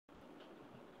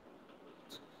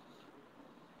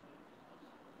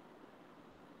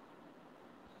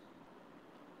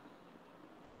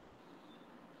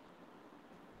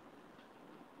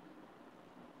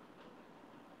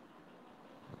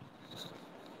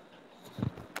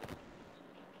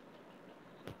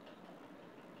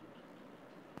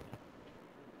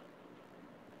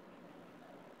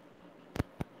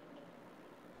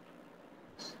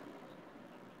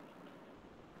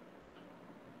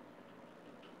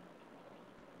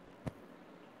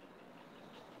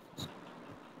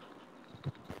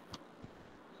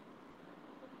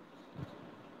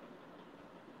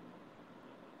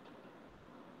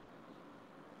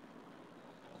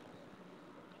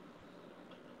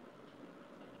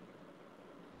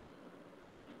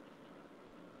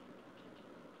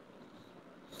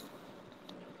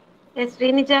Yes,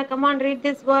 Srinija, come on, read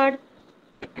this word.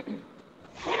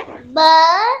 Good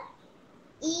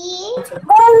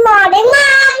morning,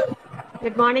 ma'am.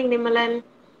 Good morning, Nimalan.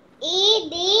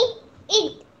 Ed.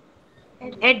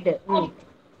 Ed. Ed.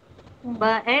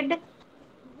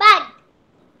 Bud.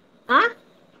 Huh?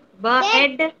 Bed.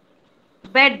 Ed.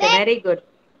 Bed. Bed. Very good.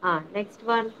 Next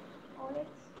one.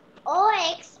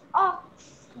 Ox.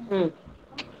 Ox. Hmm.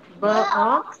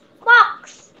 Ox.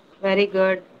 Box. Very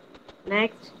good.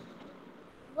 Next.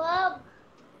 Verb.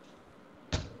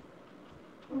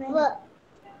 Verb.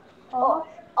 O.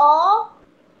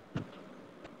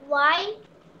 Y.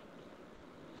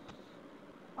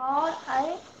 Or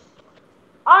I.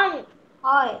 On.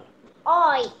 Oil.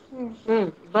 Oil.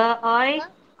 Boy.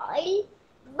 Oil.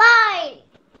 Buy.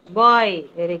 Boy.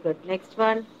 Very good. Next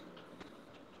one.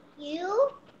 You.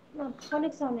 No,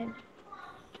 phonics on it.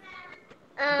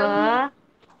 B.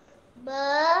 B.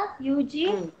 UG.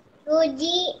 UG.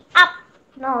 Up.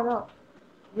 No.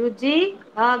 UG.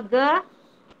 Ug. Ug.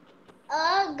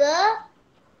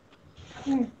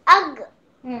 Ug.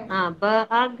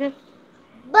 Bug.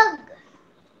 Bug.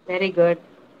 Very good.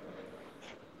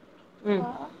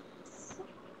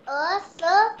 Us.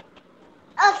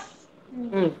 Us.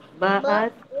 Bus.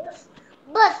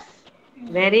 Bus.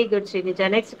 Very good, Srinija.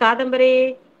 Next,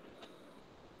 Kadambari.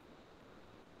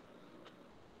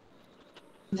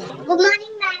 Good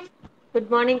morning, ma'am. Good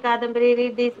morning, Kadambari.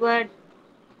 Read this word.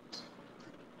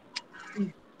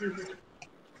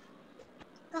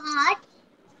 Cat.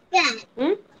 Cat.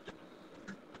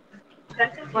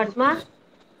 What, ma?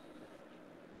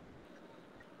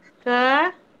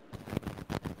 Ka.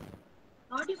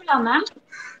 Audible, ma'am.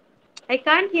 I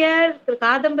can't hear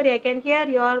Kadambari. I can hear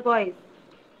your voice.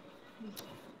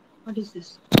 What is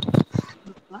this?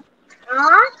 Car.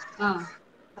 Car.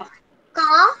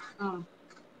 Car.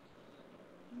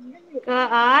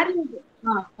 Car.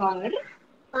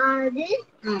 Car.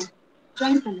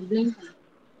 Blink.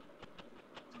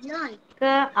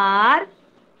 Car.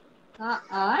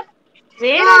 Car.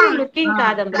 Where are you looking,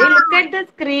 Kadambari? Look at the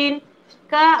screen.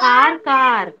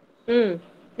 Car.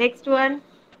 Next one.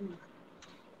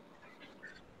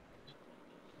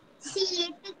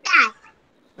 Cat.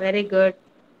 Very good.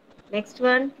 Next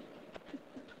one.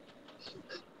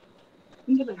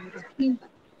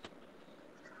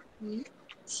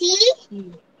 C.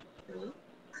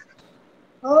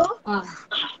 O. Cow.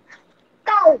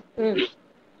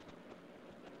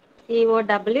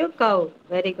 COW. Cow.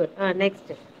 Very good. Next.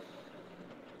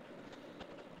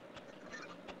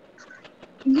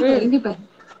 Look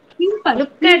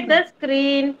at the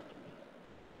screen.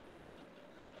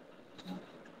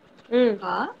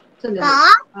 Car.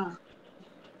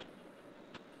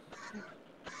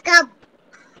 Cub.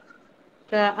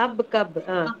 Cub.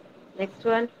 Next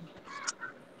one.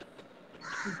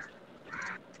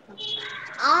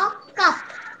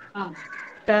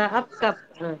 Cup. Cup.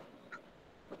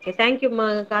 Okay, thank you,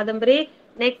 Kadambari.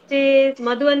 Next is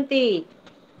Madhuvanti.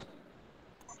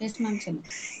 Yes, ma'am.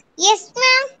 Yes,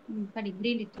 ma'am.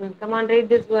 Read it. Come on, read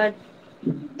this word.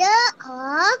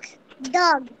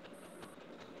 Dog.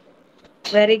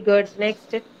 Very good.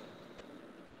 Next.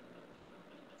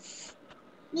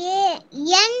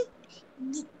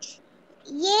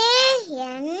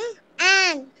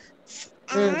 And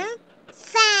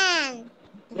fan.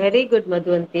 Very good,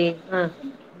 Madhuvanti.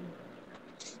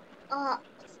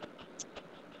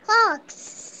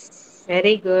 Fox.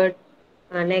 Very good.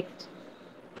 Next.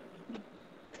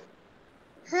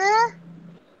 At.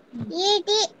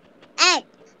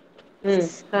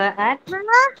 Her at.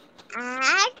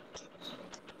 At.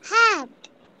 Hat.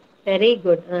 Very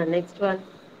good. Next one.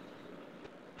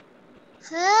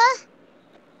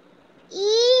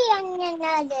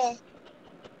 Another.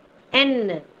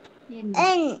 N. N.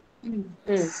 N.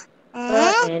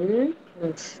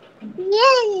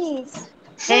 Yes.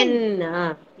 Hen.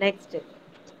 Next.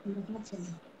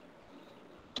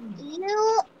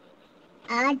 You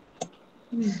at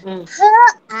Mm. her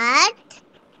at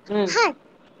hut.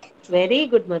 Very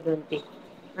good, Madhuvanti.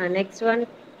 Next one.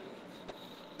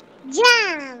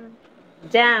 Jam.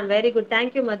 Jam. Very good.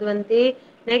 Thank you, Madhuvanti.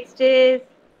 Next is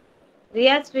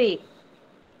Riyasri.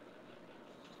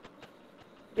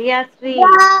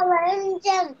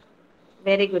 Jam.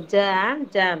 Very good. Jam.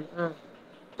 Jam.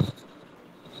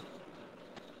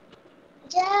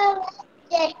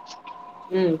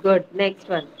 Good. Next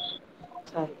one.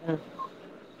 Sorry.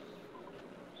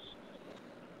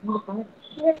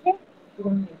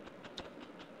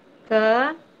 K.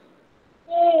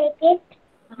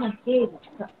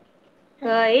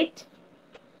 Kite.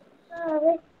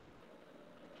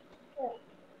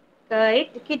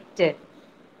 Kite. Kit.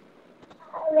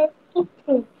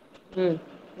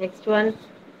 Next one.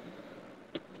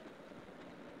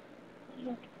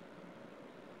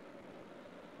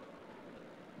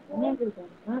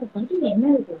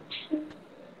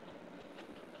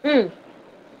 Hmm.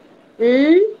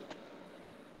 L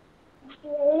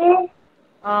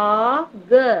O G.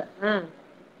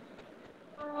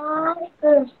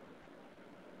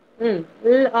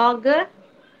 L O G.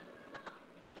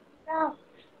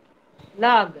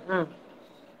 Log.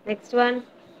 Next one.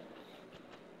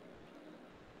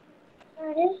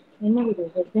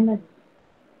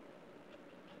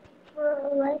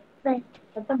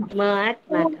 Mat.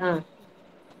 Mat.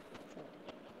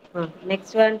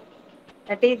 Next one.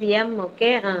 That is M.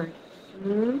 Okay.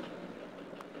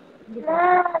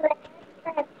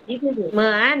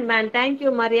 Man. Man. Thank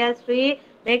you, Maria Sri.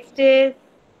 Next is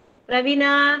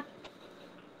Pravina.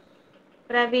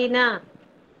 Pravina.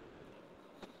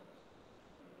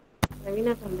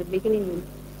 Pravina from the beginning.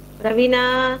 Pravina.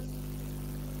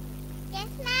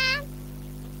 Yes, ma'am.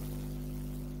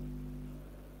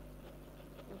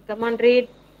 Come on, read.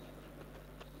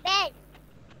 Bed.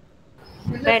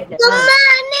 Bed. Good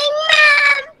morning,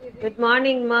 ma'am. Good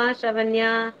morning, Ma.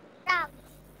 Shavanya. Dog.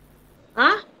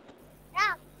 Huh?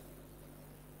 Dog.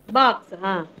 Box.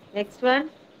 Next one.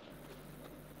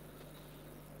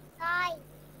 Toy.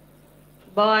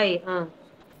 Boy.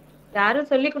 யாரும்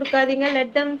சொல்லி கொடுக்காதீங்க. Let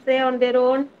them say on their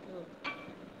own.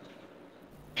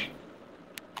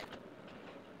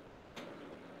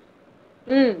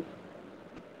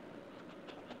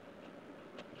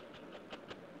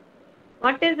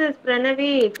 What is this,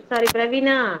 Pranavi? Sorry,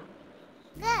 Pravina.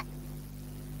 Good.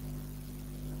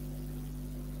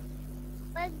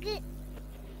 Bug.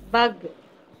 Bug.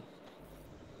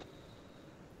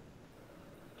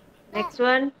 Next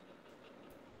one.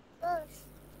 Bus.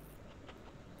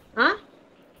 Huh?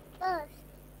 Bus.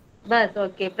 Bus.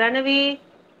 Okay. Pranavi.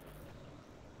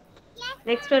 Yes.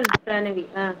 Next one, Pranavi.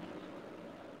 Car.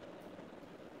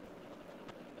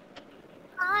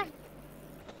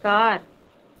 Car.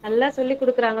 நல்லா சொல்லி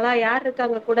கொடுக்குறாங்களா? யார்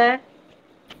இருக்காங்க கூட?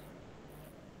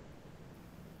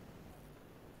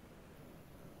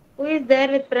 Who is there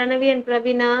with Pranavi and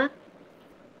Pravina?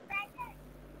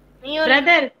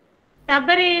 Brother.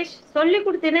 Sabarish. சொல்லி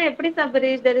கொடுத்தீனா எப்படி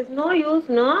Sabarish? There is no use,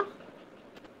 no?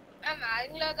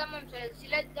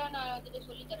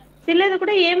 சிலது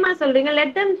கூட ஏமா சொல்றீங்க?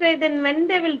 Let them try, then when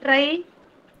they will try.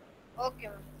 Okay,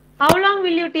 ma'am. How long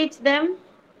will you teach them?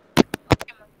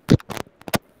 Okay, ma'am.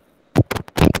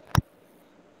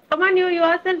 Come on, you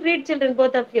yourself read, children,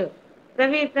 both of you.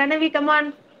 Pranavi, come on.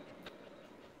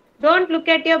 Don't look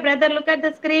at your brother, look at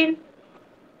the screen.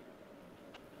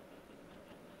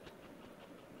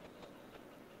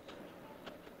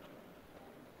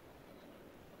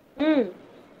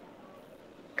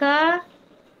 Ka.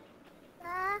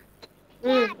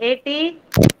 A-T.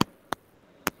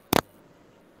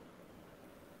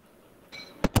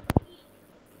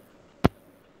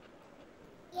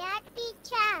 Yeah,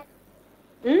 teacher.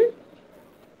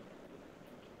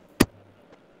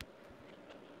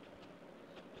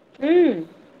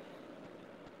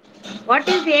 What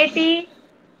is A-T?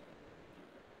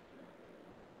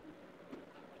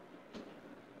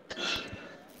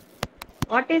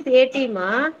 What is A-T, ma?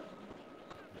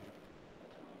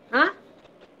 Huh?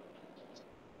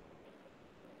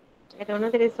 I don't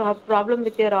know, there is a problem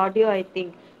with your audio, I think.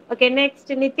 Okay, next,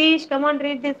 Nitish, come on,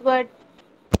 read this word.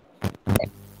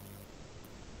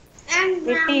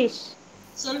 Nitish.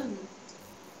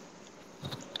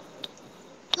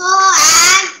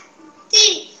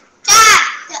 Cat.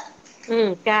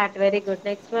 Cat, very good.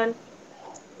 Next one.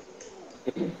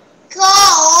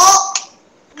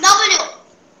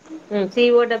 W.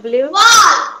 C-O-W.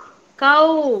 Ball. Cow.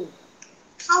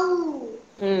 Cow.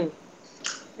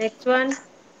 Next one.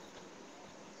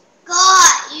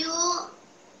 You.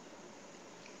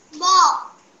 Ball.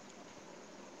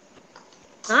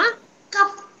 Huh?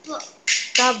 Cup.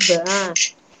 Cub.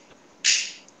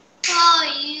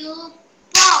 You.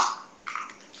 Ball.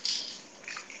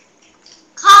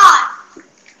 Car.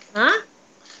 Huh?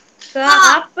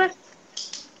 Up. Cup.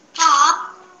 Up.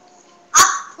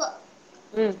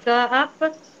 Up.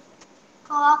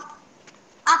 Cup.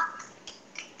 Up.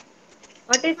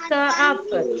 What is up? Up.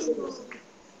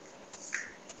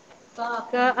 Stop.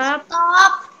 Cup.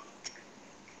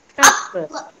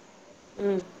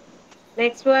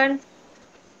 Next one.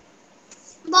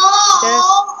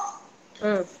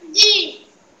 Ball. D.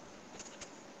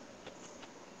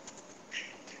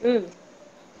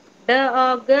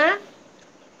 Dog.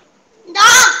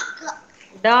 Dog.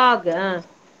 Dog.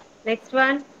 Next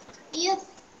one. You.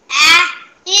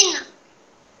 In.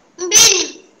 Bin.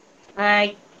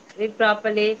 Read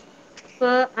properly.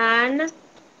 Fan.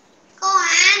 Go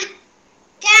and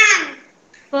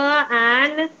For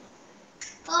an.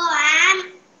 For an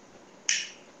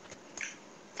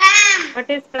fan. What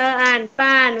is for an?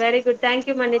 Pan. Very good. Thank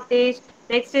you, Manitish.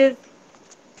 Next is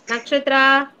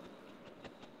Nakshatra.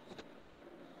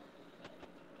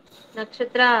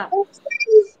 Nakshatra.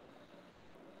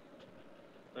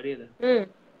 Hmm.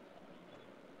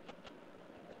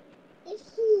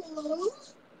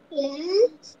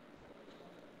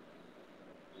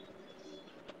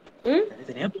 Hmm?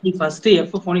 First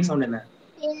F phonic sound என்ன?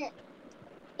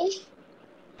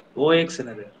 OX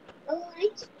என்னது?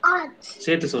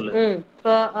 சேர்த்து சொல்லு. Hmm.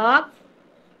 For ox.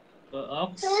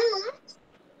 Aux.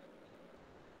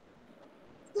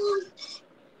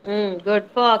 Hmm. Good.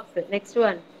 Fox. Next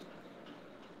one.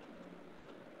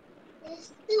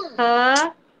 Her.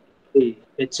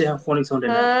 H phonic sound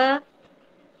என்ன? Her.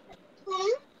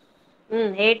 Hmm.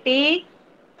 80.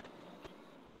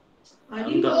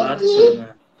 அங்க பார்த்து சொல்லுங்க.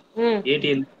 Hmm.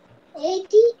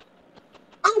 80.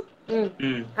 Hmm.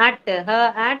 ம். At. Her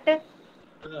at.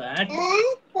 at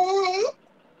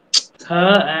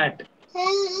her at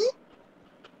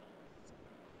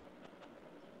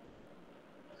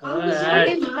her What at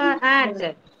is her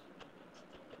at?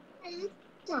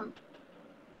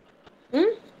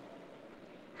 Hmm?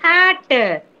 Hat.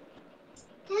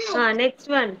 Next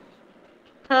one.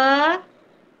 Her.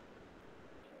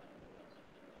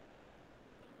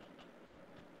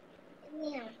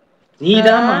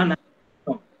 நீதாம்மா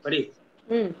படி.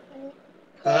 Hmm.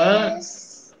 her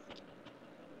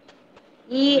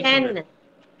En.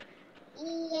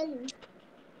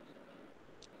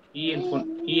 en phone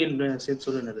en சேர்த்து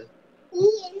சொல்லு என்னது?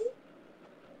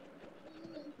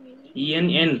 en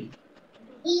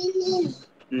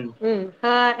ம்.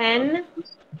 Her en.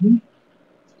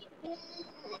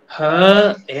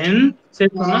 her en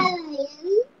சேர்த்து சொன்னா?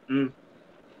 ம்.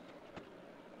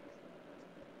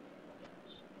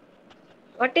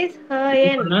 What is her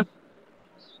en?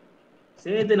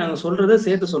 சேர்த்து நாங்க சொல்றத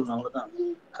சேர்த்து சொல்லணும் அவ்வளவுதான்.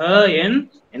 her en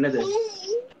என்னது?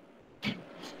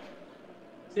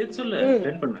 சேர்த்து சொல்லு.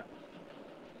 லேட் பண்ணு.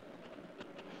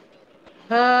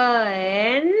 Her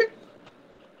en.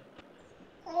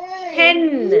 Hen.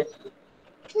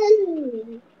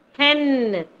 Hen.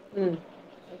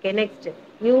 Okay, next.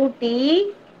 UT.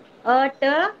 At.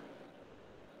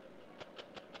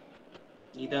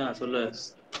 நீதான் சொல்லு.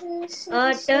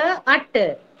 At. At.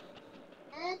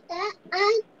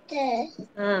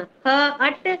 Her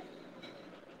at.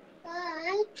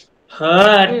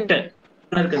 Hurt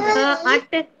Her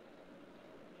at.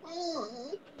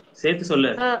 சேர்த்து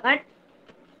சொல்லு. Her at.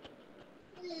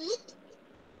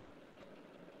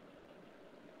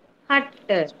 Hut.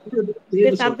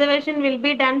 This observation will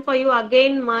be done for you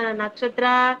again,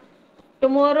 Nakshatra.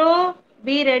 Tomorrow,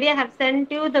 be ready. I have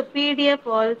sent you the PDF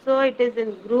also. It is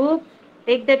in group.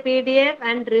 Take the PDF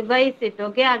and revise it.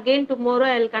 Okay. Again, tomorrow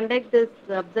I will conduct this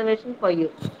observation for you.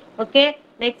 Okay.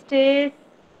 Next is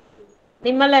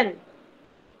Nimalan.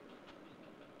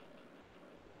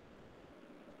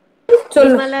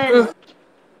 Nimalan.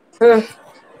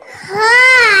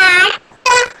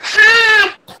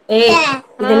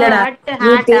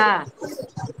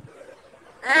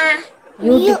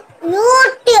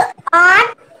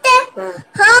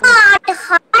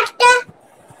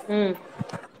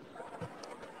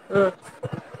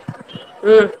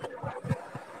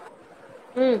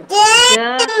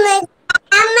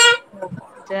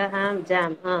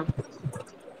 Jam.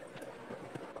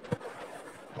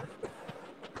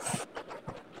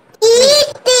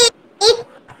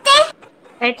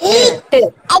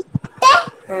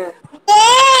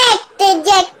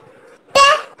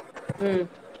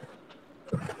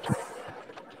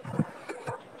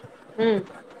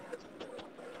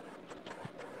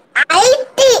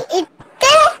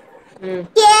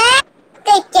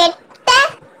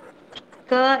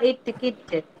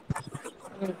 Kit.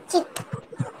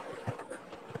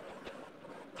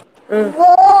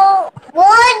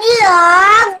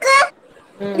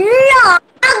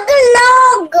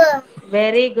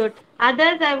 Very good.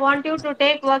 Others, I want you to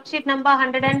take worksheet number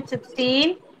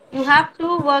 116. You have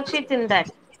two worksheets in that.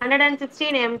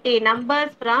 116 empty. Numbers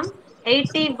from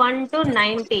 81 to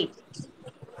 90.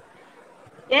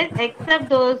 Yes, except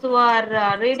those who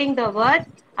are reading the words.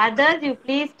 Others, you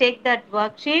please take that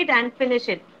worksheet and finish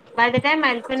it. By the time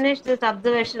I'll finish this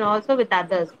observation also with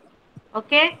others.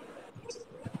 Okay?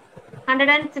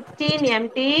 116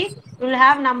 empty. You will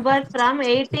have numbers from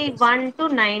 81 to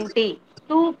 90.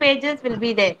 2 pages will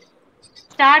be there.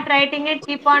 Start writing it.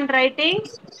 Keep on writing.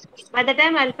 By the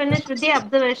time I'll finish with the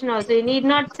observation also. You need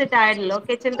not sit idle.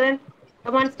 Okay, children?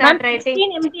 Come on, start writing.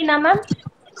 16 empty na ma'am?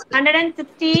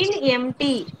 116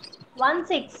 empty.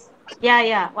 16.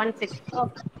 Yeah, 16.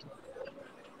 Okay.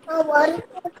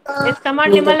 Yes, come on,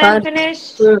 நீங்க Nimal, and பாரு. finish.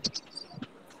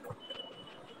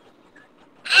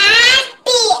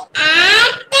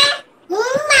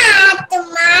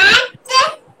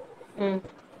 Mm.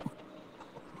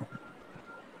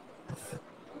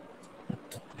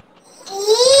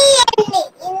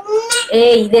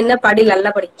 ஏய் இது என்ன படி நல்ல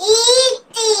படி.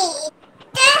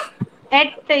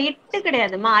 It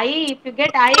கிடையாதுமா. I, if you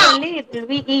get I only, it will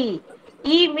be E.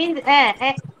 E means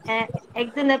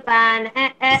eggs in the pan.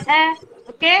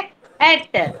 Okay?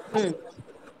 At. Mm.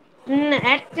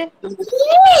 At.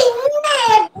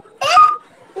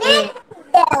 Mm.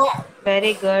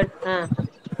 Very good.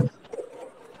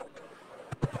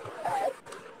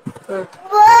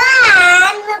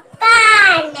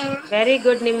 Very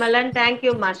good, Nimalan. Thank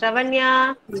you, ma. Shavanya.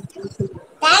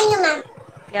 Thank you, ma'am.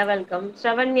 You're welcome.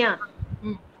 Shavanya.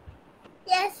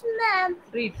 Yes, ma'am.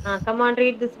 Read. Come on,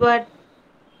 read this word.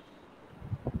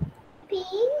 P.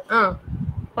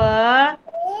 Pa.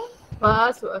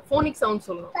 Phonic sound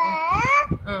சொல்லணும்.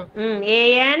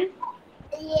 A-N.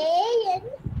 A-N-N.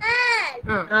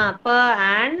 Pa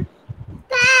and.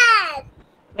 Pan.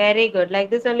 Very good. Like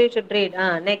this only you should read.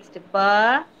 Next. Pa.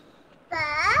 Pa.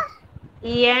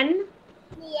 E-N.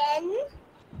 N.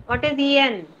 What is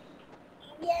E-N?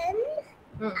 N.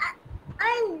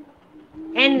 N.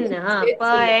 N.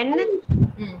 Pa N.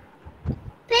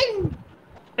 Pin.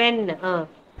 Pen.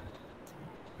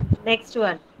 Next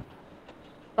one.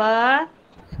 Pa.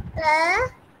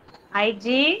 I-G.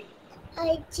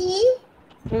 I-G.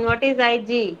 What is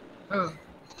I-G?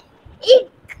 Egg.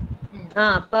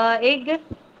 Pa egg.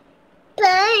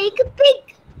 Pig. Pig.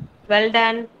 Well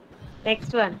done.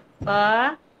 Next one. Pa.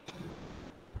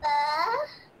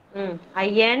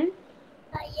 I-N.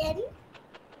 I-N.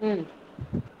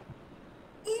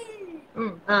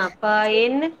 Pa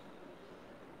in.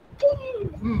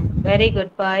 Very good.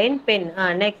 Pa in pin.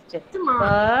 Next.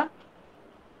 Pa.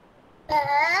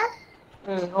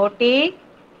 O-T.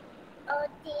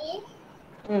 O-T.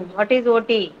 What is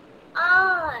O-T?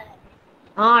 R.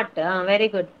 Art. Very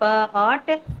good. Pa art.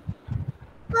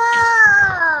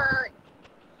 Pot.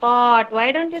 Pot. Why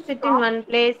don't you sit in one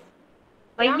place?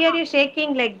 Why are you shaking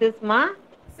like this, ma?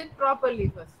 Sit properly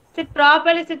first. Sit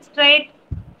properly. Sit straight.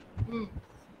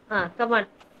 Come on.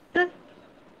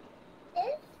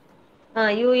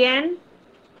 U-N.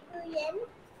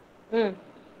 U-N.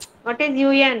 What is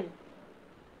U-N?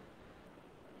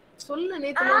 சொல்லு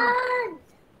நேத்து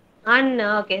Un.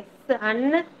 Okay. Un.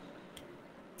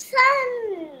 Sun.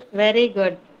 Very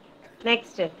good.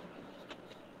 Next.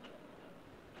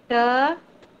 T.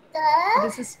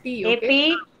 This is T, okay? AP.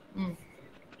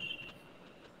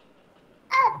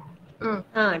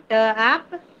 Up. T. App.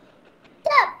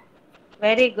 Tub.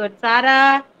 Very good.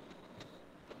 Sarah.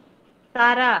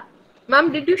 Sarah. Ma'am,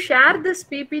 did you share this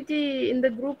PPT in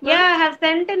the group, ma'am? Yeah, I have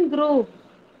sent in group.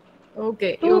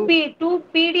 Okay. Two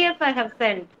PDF I have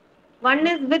sent. One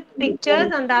is with pictures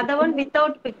and the other one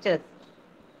without pictures.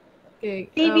 Okay.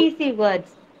 CBC words.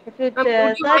 If you Ma'am,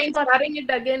 would you search mind for. sharing it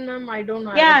again, ma'am? I don't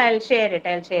know. Yeah, I'll share it.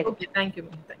 Okay, thank you,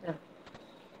 ma'am. Thank you.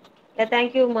 Yeah, thank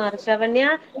you, Shavanya.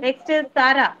 Next is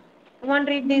Sarah. Come on,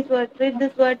 read these words. Read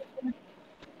this word.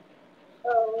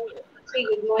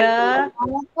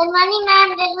 Good morning, ma'am.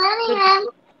 Good morning, ma'am.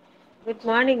 Good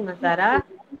morning, Sarah.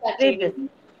 Read this.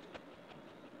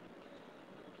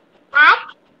 At.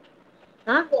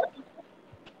 Huh?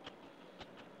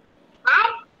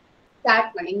 At. Start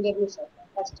பண்ணி இங்க இருந்து சொல்றேன்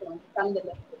first one from the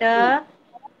left.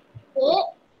 T.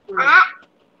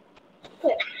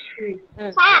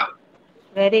 Tap.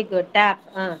 Very good. Tap.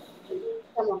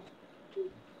 Come on.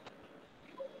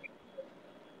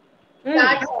 Mm.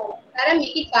 Start. Sarah,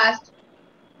 make it fast.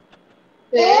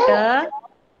 T.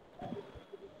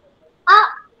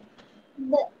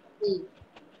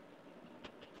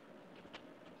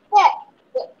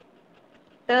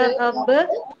 Up.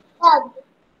 Tub.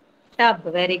 Tub.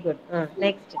 Very good.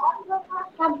 Next.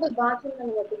 Tub bathroom ல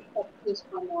நம்ம tub use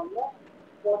பண்ணுவாங்க.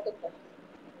 Water tub.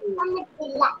 நமக்கு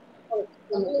இல்ல.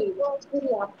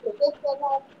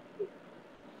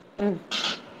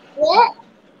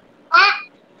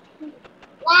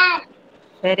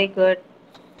 Very good.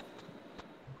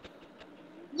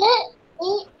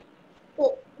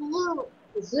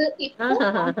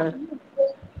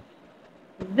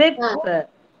 Zip.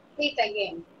 Repeat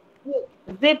again.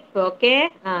 Zip. Okay.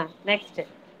 Next.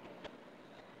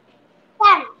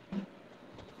 Sun.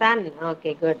 Sun.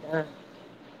 Okay. Good.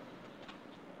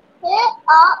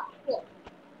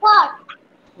 Pot.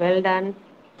 Well done.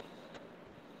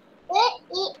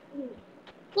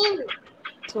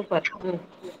 Super.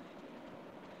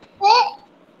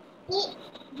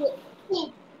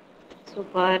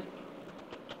 Super.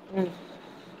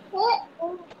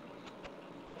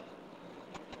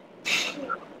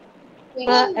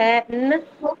 Pen.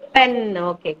 Pen.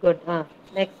 Okay, good.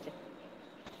 Next.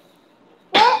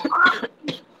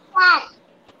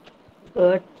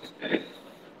 Good.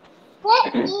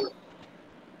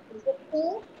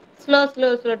 Slow,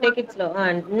 slow, slow. Take it slow.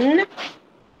 N. Mm.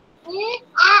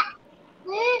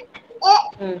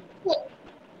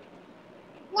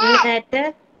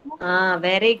 Net.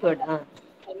 Very good.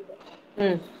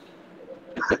 Mm.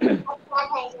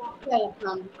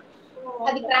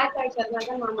 అది crack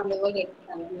అయిపోయిందంటే మా మళ్ళీ ఎవరు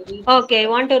చెప్తాను Okay,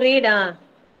 want to read?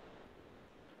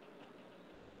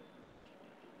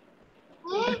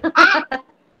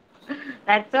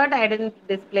 That's what I didn't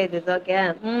display this. Okay.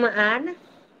 And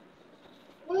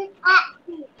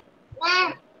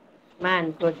man,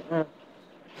 good.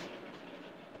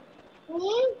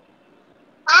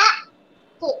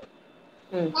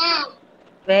 Mm.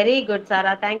 Very good,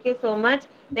 Sarah. Thank you so much.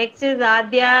 Next is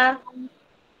Adya.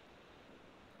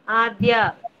 Adya.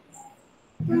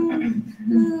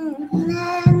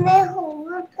 मैं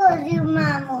homework कर रही हूँ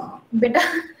मैम बेटा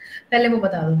पहले वो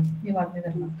बता दो, ये बात नहीं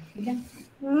करना, ठीक है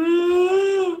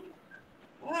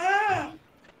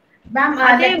ma'am?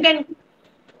 Adya, you can.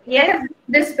 Yes.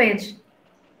 This page.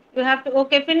 You have to.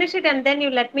 Okay, finish it and then you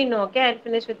let me know. Okay, I'll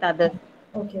finish with others.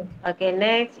 Okay. Okay,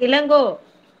 next. Ilango.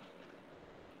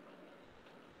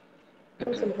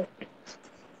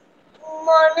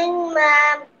 morning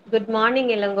ma'am Good morning,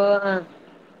 Ilango.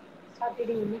 Start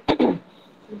reading.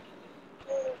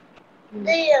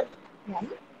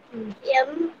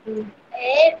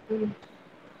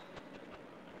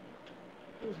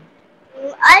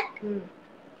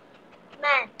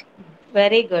 mat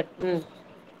Very good.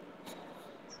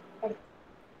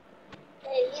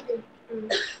 இது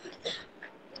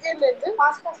என்னது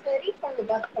Fast fast read பண்ணு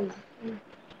பாத் பண்ணு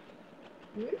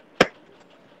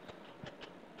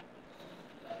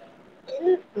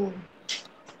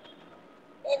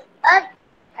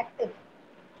active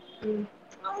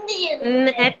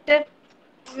Net.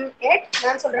 எட்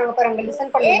நான் சொல்றேன் பாருங்க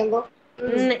listen பண்ணுங்க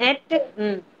Net.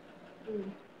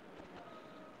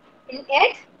 in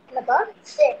எட் என்னப்பா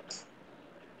set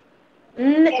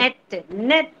Net.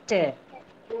 Net.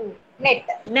 net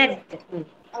Net.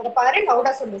 அங்க பாரு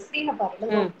லவுடா சொல்லு ஸ்கிரீனை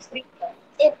பாரு screen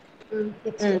it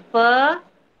Per.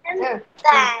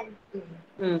 pan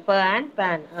Per and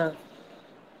pan.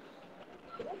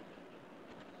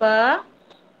 Per.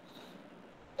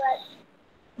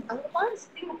 அங்க பாரு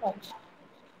ஸ்கிரீனை பாரு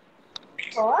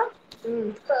for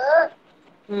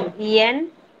Yen.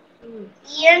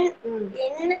 yen in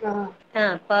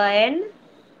Per en.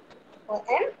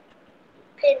 and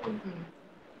pin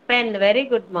Pen. Very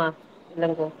good, ma.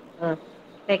 Ilango.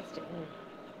 Next.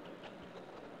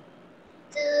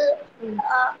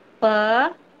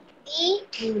 Per. e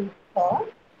for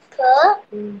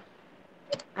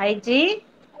Ig.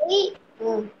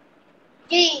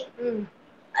 g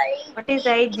What is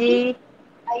Ig?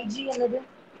 IG என்னது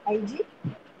IG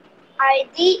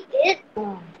id is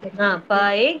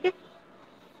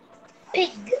Pig.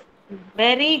 pig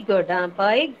Very good.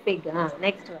 Pig. Pig.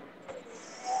 Next one.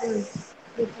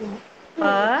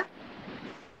 Per.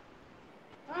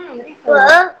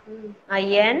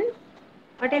 Iron.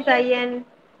 What is iron?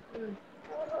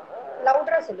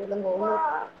 லவுடரா சொல்லுங்க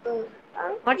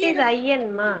What is iron,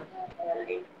 ma?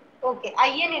 Okay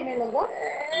ஐயன் என்ன இல்லங்க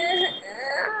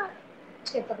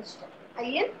சரி படிச்சிட்டேன்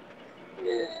ஐயன்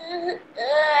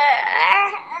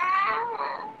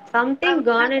Something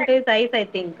gone into his eyes, I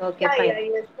think. Okay, fine.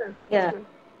 Yeah.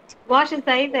 Wash his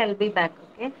eyes. I'll be back.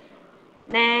 Okay.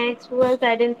 Next, who else?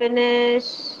 I didn't finish.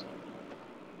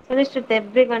 Finished with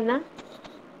everyone, na?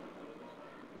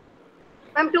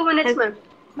 Ma'am, 2 minutes, ma'am.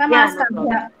 Ma'am, Yeah, ask no Adya.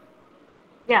 problem.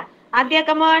 Yeah. Adya,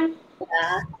 come on. What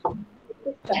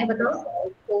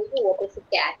is a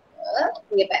cat?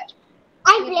 இங்க பாரு.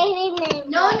 I play with name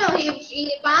No,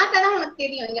 இங்க பார்த்தாதான் உனக்கு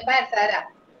தெரியும். இங்க பாரு சாரா.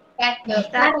 cat.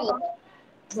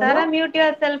 Sarah, mute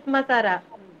yourself, ma Sarah.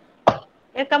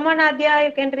 Yeah, come on, Adya.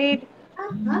 You can read.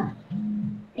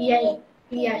 P-I.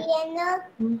 piano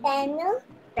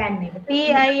Ten.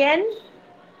 P-I-N.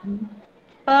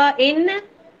 In.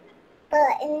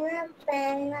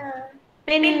 piano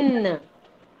Pin.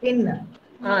 Pin.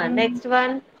 Next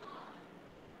one.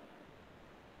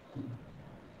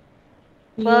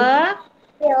 Per.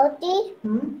 beauty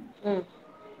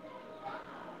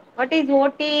What is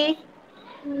OT?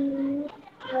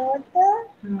 water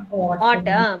Pot.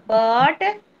 Pot.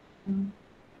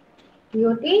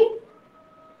 POT.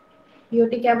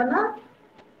 POT क्या बना?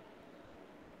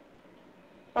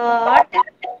 Pot.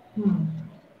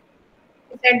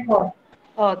 Said pot.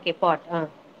 Okay, pot.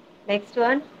 Next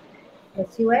one.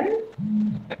 SUN.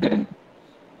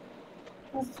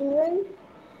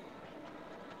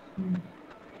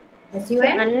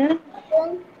 S-U-N?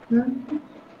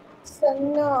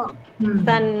 Sun.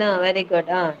 Sun. Very good.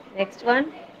 Next one.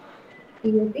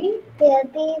 T-U-P?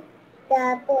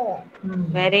 Tapo.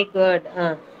 Very good.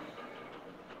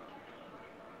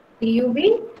 T-U-B?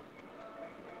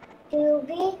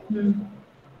 Tubi.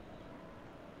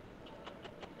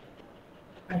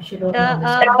 I should don't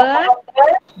know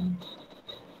this.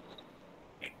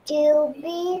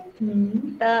 Tubi.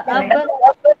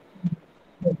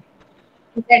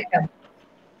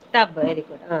 Tub. Very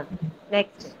good.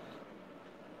 Next.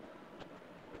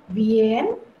 V-A-N?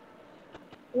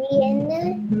 Vienna.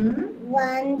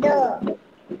 Wando.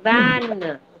 Van.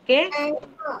 Okay.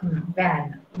 Van.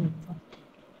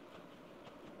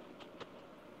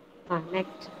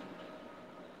 Next.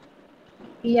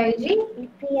 P-I-G?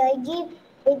 Pig.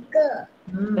 Bigger.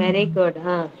 Very good.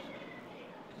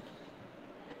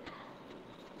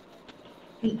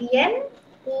 P-E-N?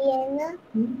 Vienna.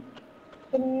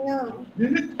 Pinno.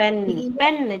 Pen.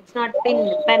 Pen. It's not pin.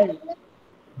 Pen.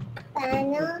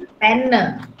 Panna. Pen.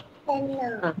 Penna.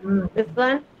 This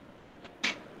one.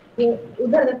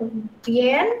 उधर देखो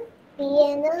P-A-N?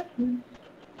 Piano.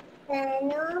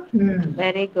 Piano.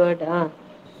 Very good.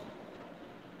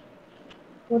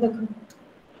 वो देखो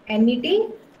N-E-T?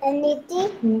 Aniti.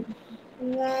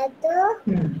 Nato.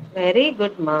 Very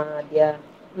good, Madhya.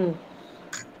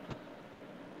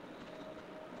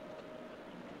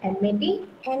 M-A-T?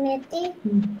 Aniti.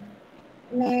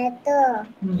 Nato.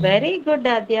 Very good,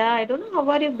 Adya. I don't know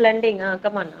how are you blending.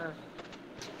 Come on.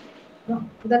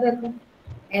 उधर देखो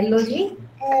L-O-G?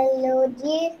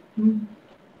 Logi.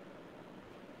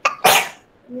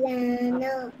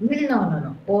 Lano. No.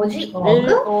 O-G? Og?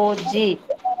 L-O-G.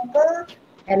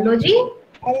 L-O-G?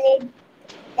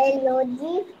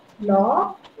 Logi.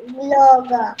 Log?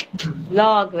 Loga.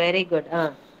 Log. Very good.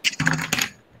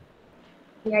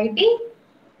 P-I-T?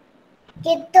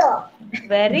 Kito.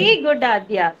 Very good,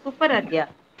 Adya. Super, Adya.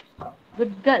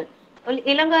 Good girl.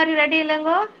 Ilango, are you ready,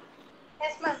 Ilango?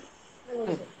 Yes, ma'am.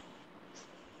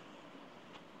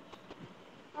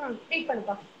 Read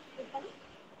பண்ணுப்பா.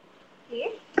 Okay.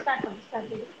 Start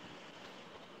பண்ணு.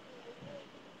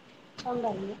 Sound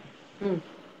ஆகுது.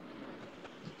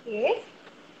 A.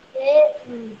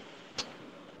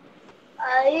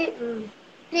 I.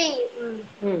 T.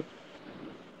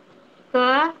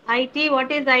 IT. What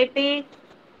is IT?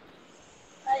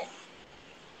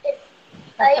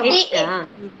 IT.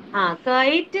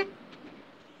 Kite.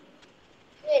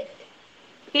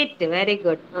 Kit. Very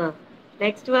good.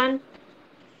 Next one.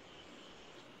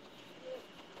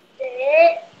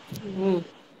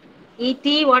 ET.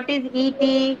 What is ET?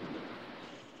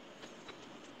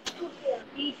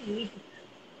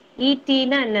 ET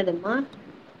na என்னதுமா?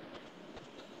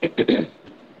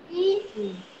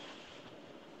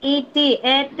 ET.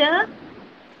 At.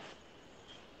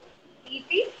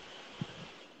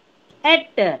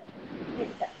 At.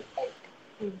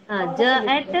 At.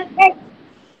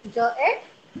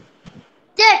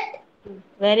 Jet.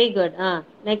 Very good.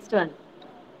 Next one.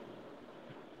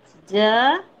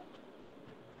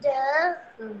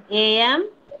 AM.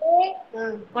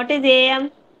 What is AM?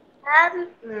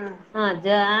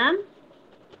 Jam.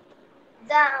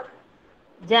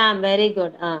 Jam. Very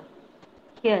good.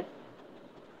 Here.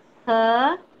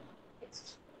 Her.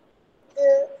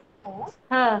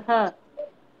 Her.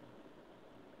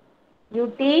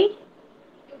 UT.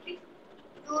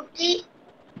 Duty.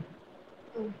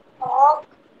 Hawk.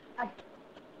 At.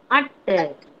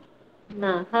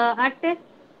 Her at.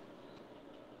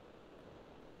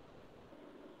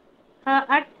 Her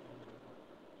at.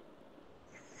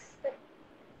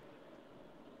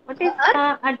 What is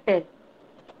her at?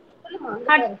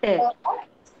 Hut.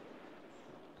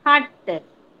 Hut.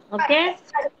 Okay.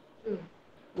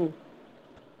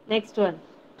 Next one.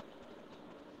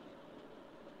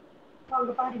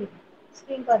 வாங்க பாருங்க.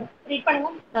 Screen பாரு. Read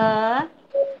பண்ணுங்க.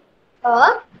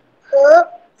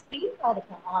 Screen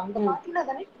பாருங்க. அங்க பாத்தீங்கன்னா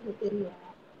தானே உங்களுக்கு தெரியும்.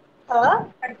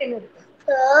 அடுத்து என்ன இருக்கு?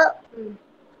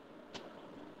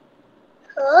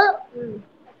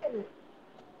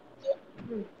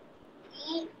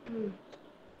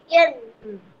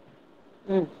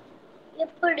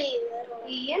 எப்படி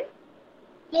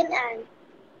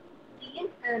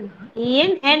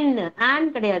N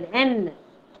கிடையாது. N.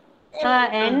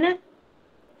 N.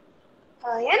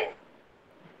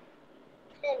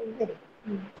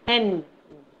 N.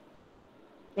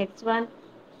 Next one.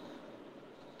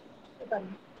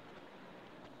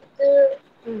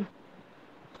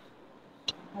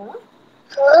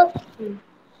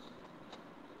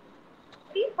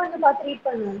 Read பண்ணு பாத்து ரீட்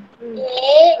பண்ணு.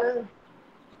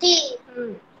 T.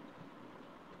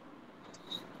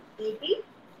 AT.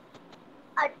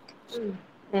 At.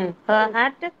 Her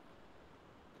at.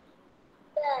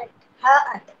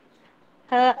 Hat.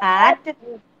 Her at.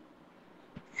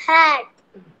 Hat.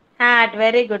 Hat.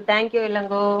 Very good. Thank you,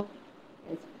 Ilango.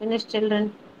 Yes, finished,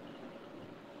 children.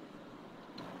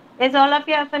 Yes, all of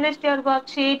you have finished your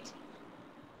worksheet.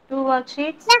 2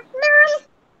 worksheets. Yes, ma'am.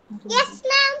 Yes,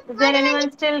 ma'am. Is there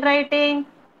anyone still writing?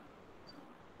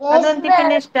 Yes, Madhvanti ma'am.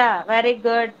 finished. Very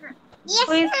good. Who Yes, is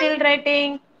ma'am. still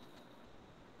writing?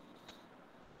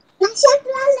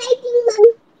 Nakshatra lighting,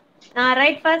 ma'am.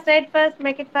 Write fast, write fast.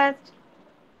 Make it fast.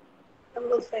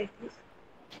 Number 5.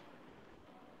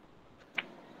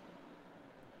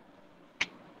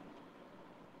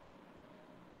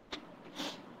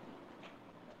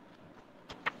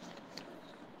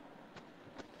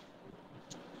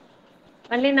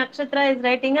 Only Nakshatra is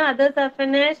writing. Others are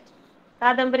finished.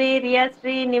 Kadambari,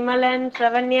 Riyasri, Nimalan,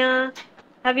 Sravanya.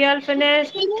 Have you all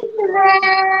finished?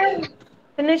 Ma'am.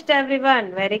 Finished,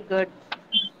 everyone. Very good.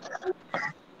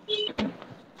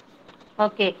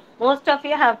 Okay. Most of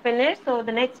you have finished. So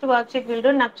the next worksheet we'll do.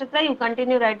 Nakshatra, you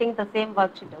continue writing the same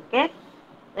worksheet. Okay.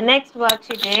 The next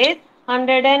worksheet is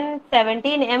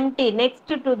 117 empty. Next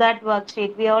to that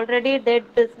worksheet, we already did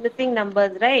this missing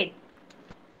numbers, right?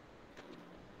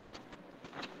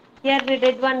 Here we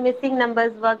did one missing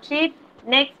numbers worksheet.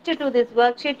 Next to this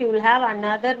worksheet, you will have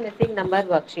another missing number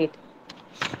worksheet.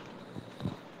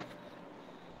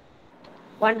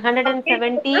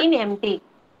 117 empty.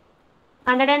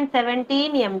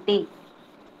 117 empty.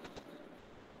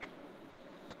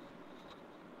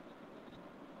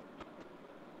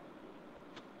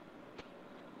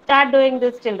 Start doing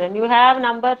this, children. You have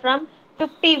number from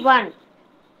 51.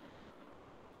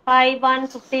 51,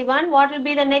 51. What will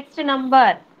be the next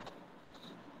number?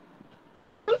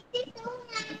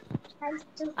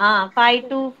 5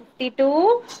 2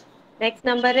 52. Next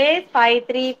number is 5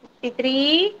 3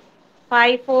 53.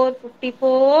 5 4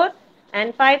 54.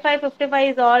 And 5 5 55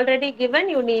 is already given.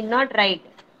 You need not write.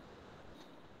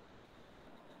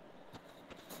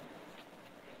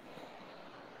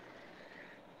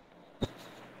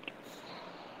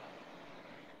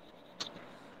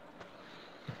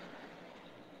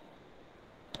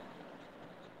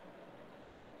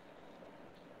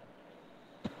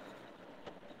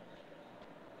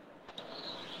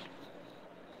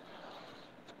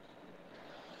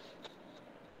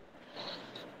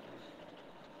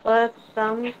 First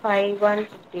sum 5 1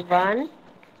 51.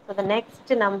 So the next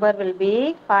number will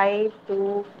be 5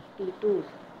 2 52.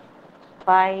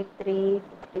 5 3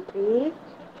 53.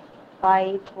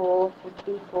 5 4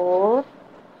 54.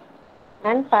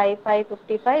 And 5 5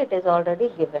 55. It is already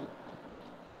given.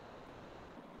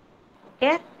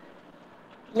 Okay.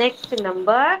 Next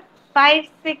number 5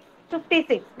 6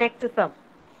 56. Next sum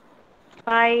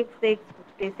 5 6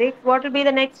 56. What will be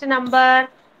the next number?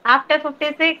 After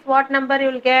 56, what number you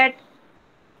will get?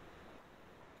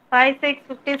 5 6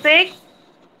 56.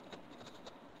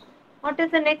 What is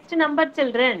the next number,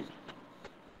 children?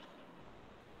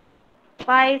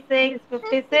 5 6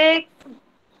 56.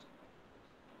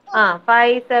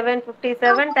 5 7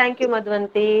 57. Thank you,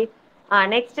 Madhvanti.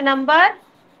 Next number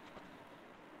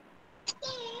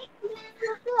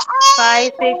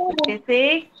 5 6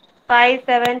 56. 5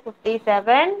 7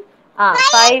 57.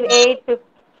 5 8 50.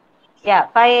 Yeah,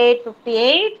 5 8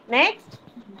 58. Next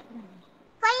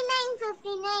 5 9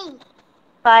 59.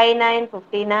 5 9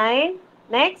 59.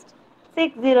 Next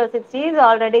 60 60 is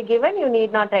already given. You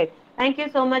need not write. Thank you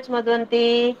so much,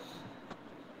 Madhvanti.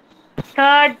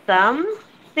 Third sum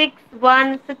 6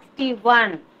 1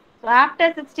 61. So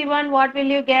after 61, what will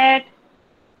you get?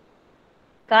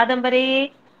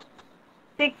 Kadambari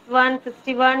 6 1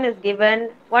 61 is given.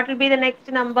 What will be the next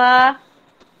number?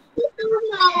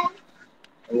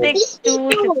 6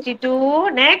 2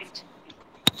 62. Next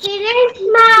Finished,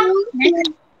 ma'am.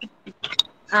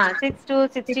 6 2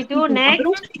 62.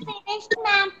 Next Finished,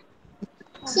 ma'am.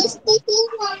 63,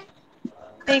 ma'am.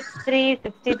 6 3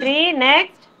 63.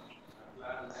 Next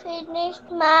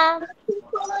Finished, ma'am.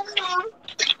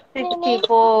 Finished.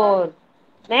 64.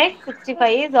 Next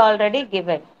 65 is already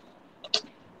given.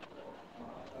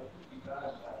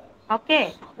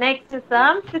 Okay. Next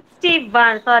sum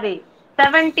 61. Sorry,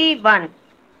 71.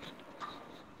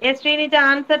 Yes, we need the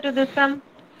answer to this sum.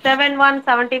 7 1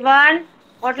 71.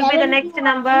 What will be the next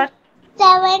number?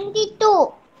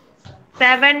 72.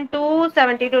 7 2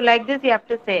 72. Like this you have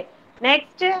to say.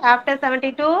 Next, after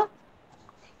 72.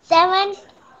 7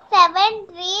 7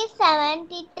 3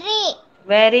 73.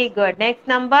 Very good. Next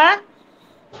number.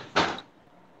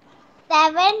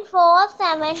 7 4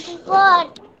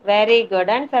 74. Very good.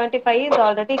 And 75 is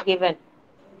already given.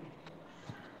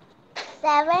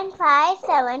 7 5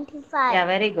 75. Yeah,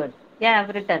 very good. Yeah,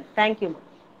 I've written. Thank you.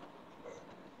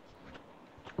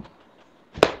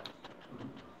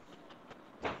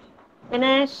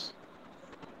 Finish.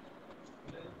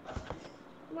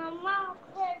 Mama,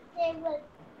 table.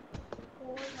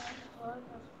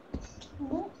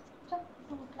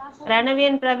 Ranavi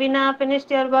and Pravina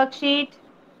finished your worksheet.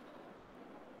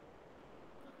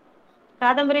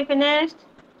 Kadambari finished.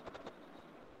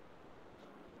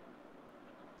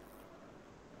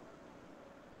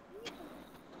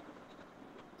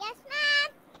 Yes,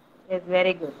 ma'am. Yes,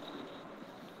 very good.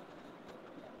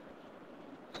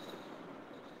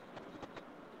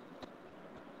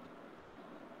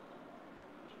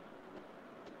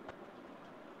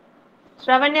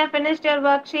 Shravanya finished your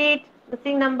worksheet.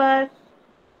 Missing numbers.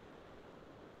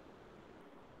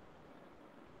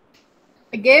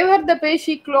 I gave her the page,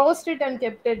 she closed it and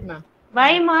kept it, ma'am.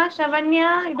 Why, ma,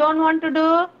 Shravanya? You don't want to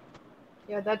do?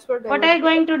 Yeah, that's what I What was. are you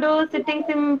going to do? Sitting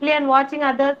simply and watching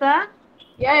others, huh?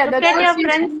 Yeah, Look that's at what your she's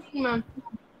friends. doing, ma'am.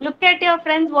 Look at your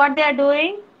friends, what they are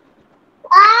doing.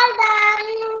 All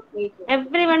done.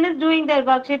 Everyone is doing their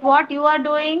worksheet. What you are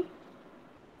doing?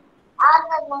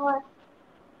 All done.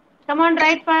 Come on,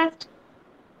 write first.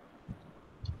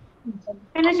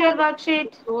 Finish your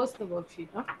worksheet. Close the worksheet,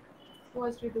 huh? Who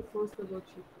asked you to close the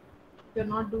worksheet? If you're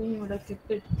not doing, you would have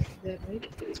kept it there,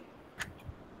 right?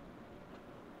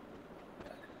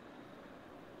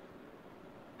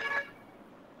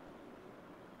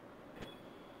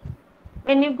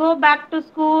 When you go back to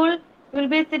school, you will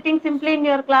be sitting simply in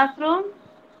your classroom.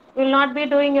 You will not be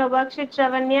doing your worksheet,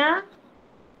 Shravanya.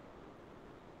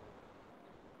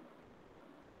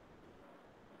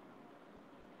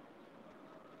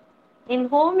 In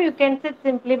home, you can sit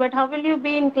simply, but how will you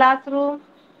be in classroom?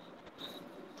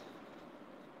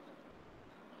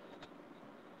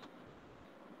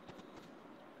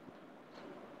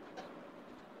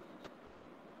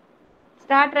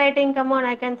 Start writing. Come on,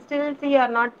 I can still see you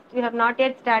have not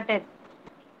yet started.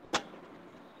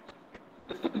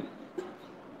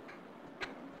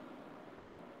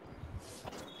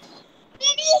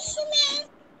 Finish, ma'am.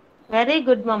 Very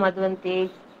good, Mama Madhvanti.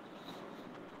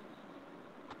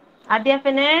 Adya,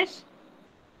 finish.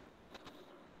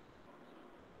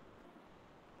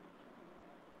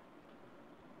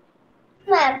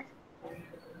 Ma'am.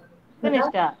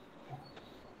 Finished.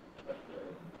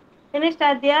 Finished,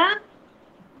 Adya.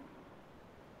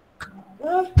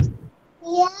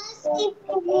 Yes, it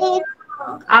finished.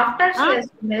 After she Huh? has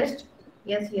finished,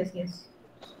 yes, yes, yes.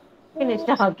 Finished.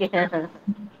 Okay.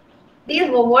 These,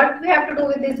 what we have to do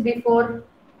with this before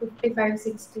 55,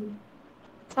 60?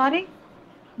 Sorry.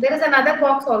 There is another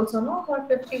box also, no? For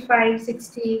 55,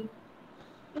 60.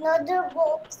 Another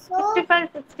box. 55,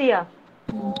 60. Yeah.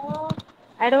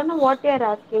 I don't know what you are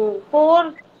asking.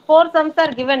 Four sums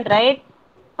are given, right?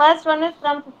 First one is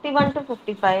from 51 to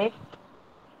 55.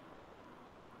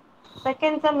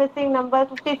 Second sum missing number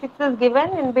 56 is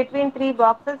given. In between three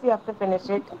boxes, you have to finish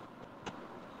it.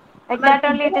 Like But that we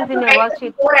only it have is to in your write the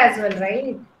worksheet. before as well,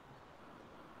 right?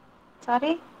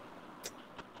 Sorry?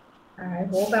 I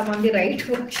hope I'm on the right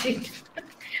worksheet.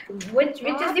 Which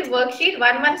is the worksheet?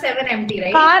 117 empty,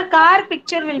 right? Car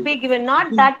picture will be given,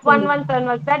 not that 117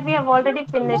 was that we have already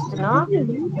finished, no?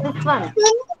 This one.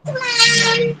 Finish,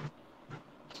 ma'am.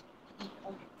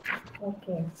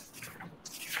 Okay.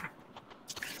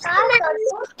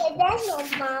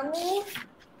 Also, mommy.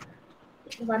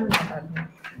 One minute.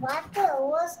 What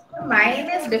was Mine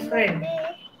is different.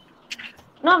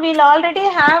 No, we'll already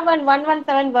have one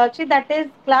 117 worksheet, that is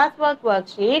classwork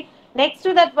worksheet. Next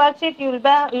to that worksheet,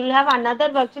 you'll have another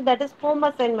worksheet, that is home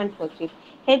assignment worksheet.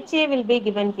 HA will be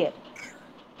given here.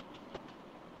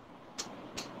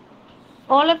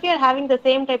 All of you are having the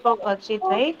same type of worksheet,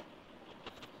 right?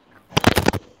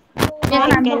 Yes, I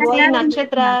ma'am. can Both see are finished,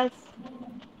 ma'am. nakshatras.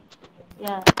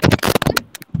 Yeah.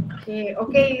 Okay.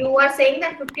 Okay. You are saying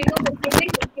that 52, 53,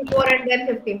 54, and then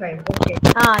 55. Okay.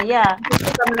 Yeah. It used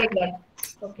to come like that.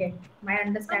 Okay. My Ma'am,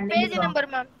 understanding is page wrong. number,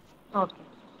 ma'am. Okay.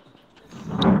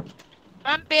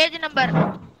 Ma'am, page number.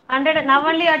 100. Now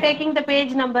only you are taking the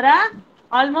page number.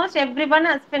 Almost everyone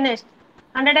has finished.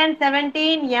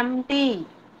 117 empty.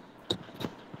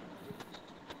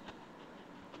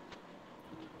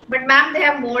 But ma'am, they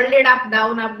have molded up,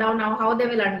 down, up, down. Now, how they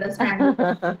will understand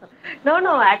it?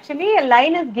 No. Actually, a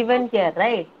line is given here,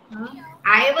 right? Huh?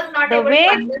 I was not The able to way,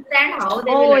 understand how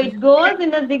they will oh, it goes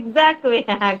understand. in a zigzag way,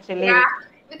 Yeah, actually.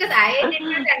 because I did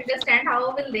not understand.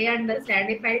 How will they understand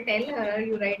if I tell her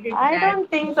you write it I that?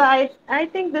 don't think so. I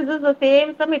think this is the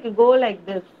same sum. It will go like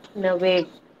this in a wave.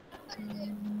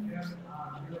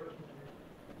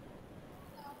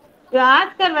 You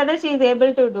ask her whether she is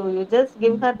able to do. You just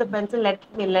give her the pencil. Let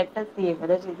us see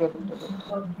whether she is able to do.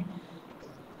 Okay.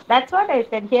 That's what I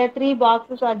said. Here, three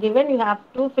boxes are given. You have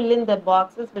to fill in the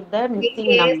boxes with the In missing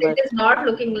case it numbers. is not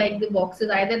looking like the boxes,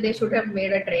 either they should have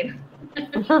made a train.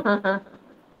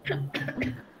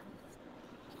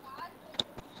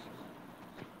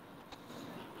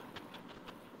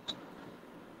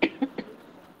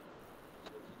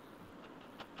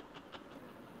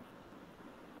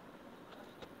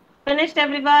 Finished,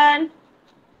 everyone?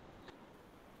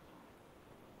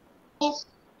 Yes.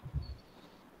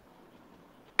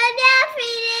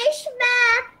 Finish,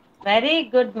 ma'am. Very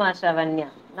good, Mashavanya.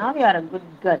 Now you are a good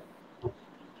girl.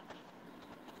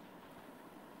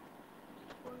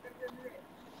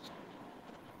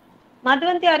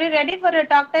 Madhvanti, are you ready for your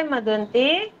talk time,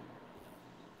 Madhvanti?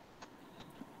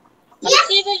 Yes,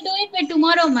 we will do it by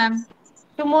tomorrow, ma'am.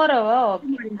 Tomorrow, oh, okay.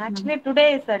 Yes, ma'am. Actually, today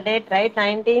is the date, right?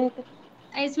 19th.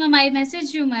 Yes, ma'am. I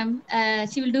messaged you, ma'am.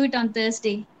 She will do it on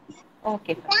Thursday.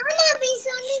 Okay, fine.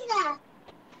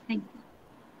 Thank you.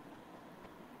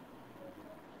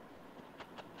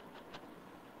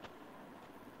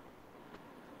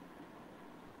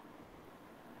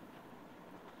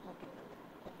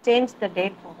 Change the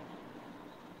date for her.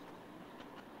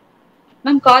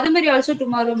 Ma'am, Kadambari also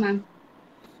tomorrow, ma'am.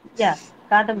 Yeah,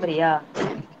 Kadambari, yeah.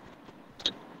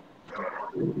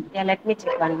 Yeah, let me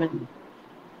check 1 minute.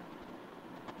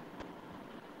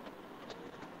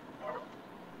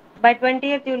 By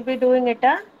 20th, you will be doing it,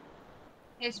 huh?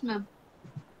 Yes, ma'am.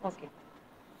 Okay.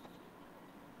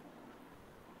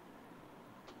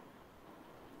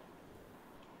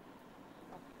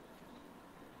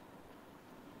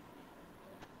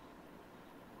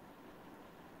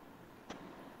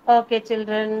 Okay,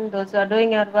 children, those who are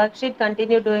doing your worksheet,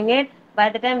 continue doing it. By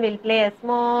the time we'll play a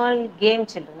small game,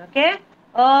 children, okay?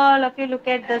 All of you look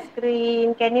at the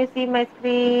screen. Can you see my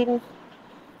screen?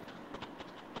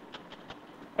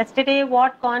 Yesterday,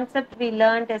 what concept we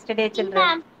learned yesterday, children?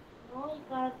 Ma'am. Oh,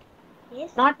 God.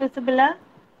 Yes. Not visible, huh?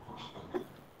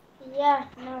 Yeah,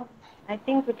 no. I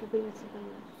think it will be visible.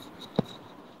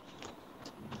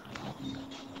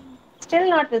 Still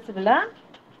not visible, huh?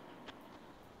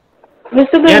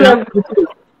 Yeah, now.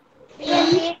 We can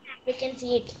see it. We can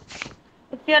see it.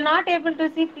 If you are not able to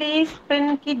see, please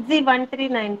pin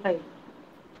Kidsy1395.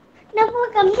 Naku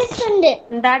కనిపిస్తుంది.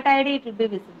 In that ID, it will be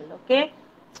visible, okay?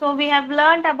 So we have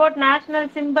learned about national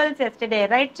symbols yesterday,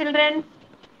 right, children?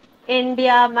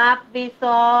 India map we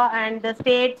saw, and the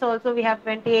states also. We have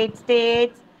 28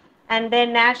 states, and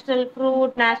then national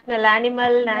fruit, national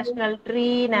animal, national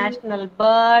tree, national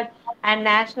bird, and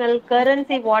national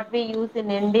currency. What we use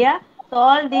in India. So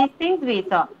all these things we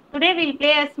saw. Today we'll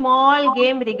play a small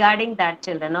game regarding that,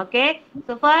 children. Okay.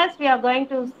 So first we are going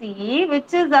to see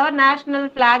which is our national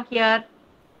flag here.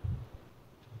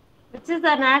 Which is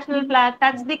the national flag?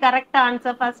 Touch the correct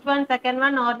answer. First one, second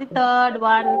one, or the third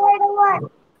one.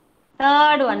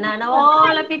 Third one. Now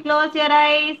all of you close your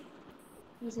eyes.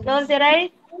 Close your eyes.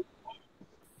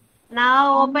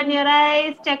 Now open your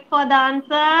eyes. Check for the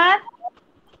answer.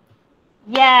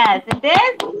 Yes, it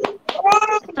is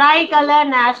tricolor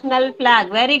national flag.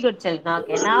 Very good, children.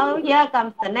 Okay, now here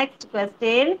comes the next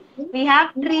question. We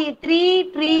have three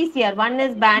trees here. One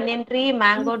is banyan tree,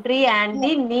 mango tree, and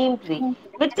the neem tree.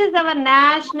 Which is our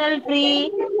national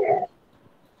tree?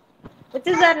 Which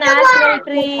is our national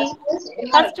tree?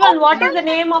 First one, what is the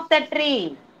name of the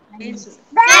tree?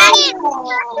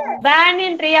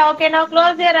 Banyan tree. Okay, now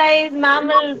close your eyes. Ma'am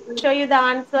will show you the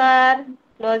answer.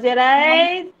 Close your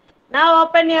eyes. Now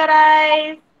open your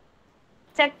eyes.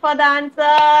 Check for the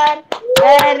answer.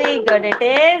 Very good. It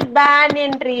is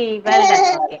banyan tree. Well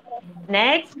done. Okay.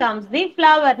 Next comes the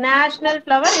flower. National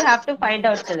flower. You have to find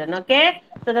out, children. Okay.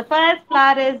 So the first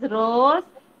flower is rose.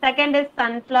 Second is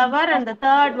sunflower. And the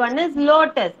third one is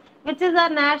lotus. Which is our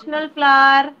national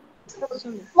flower? Lotus.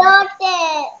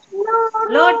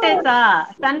 Lotus.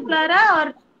 Sunflower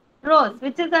or rose?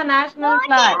 Which is our national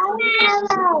flower?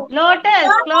 Lotus.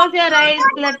 Close your eyes.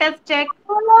 Let us check.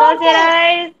 Close your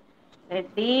eyes.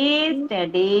 Steady,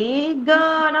 steady,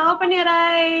 go. Now open your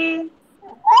eyes.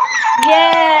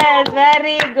 Yes,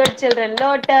 very good, children.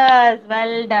 Lotus.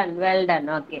 Well done, well done.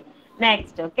 Okay.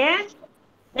 Next, okay.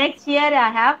 Next here I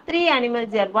have three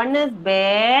animals here. One is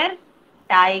bear,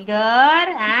 tiger,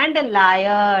 and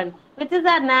lion. Which is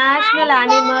our national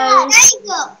animal? Is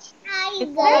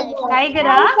it tiger?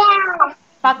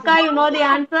 Pakka, you know the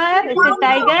answer? Is it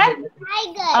tiger?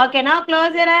 Okay, now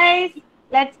close your eyes.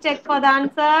 Let's check for the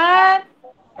answer.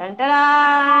 Dun, dun,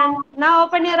 dun. Now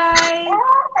open your eyes.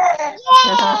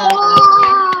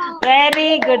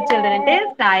 Very good, children. It is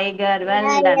tiger.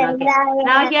 Well done. Okay.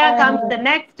 Now here comes the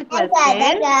next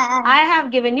question. I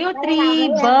have given you three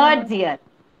birds here.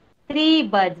 Three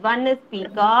birds. One is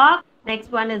peacock,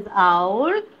 Next one is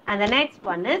owl. And the next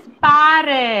one is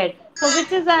parrot. So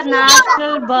which is our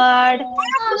national bird?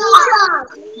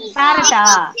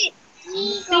 Parrot.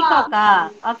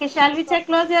 Peacock. Okay, shall we check?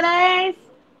 Close your eyes.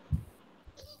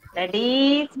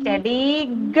 Ready, steady,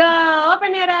 go.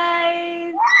 Open your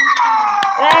eyes.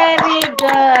 Very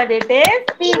good. It is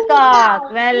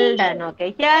peacock. Well done.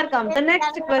 Okay, here comes the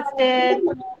next question.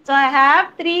 So I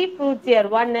have three fruits here.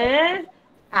 One is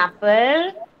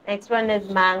apple. Next one is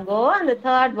mango. And the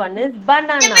third one is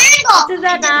banana. Which is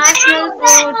the national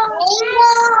fruit?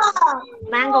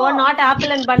 Mango, not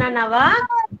apple and banana. Va?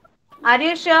 Are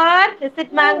you sure? Is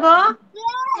it mango?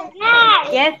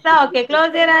 Yes, sir. Okay,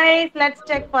 close your eyes. Let's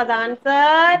check for the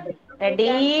answer.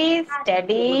 Ready,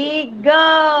 steady,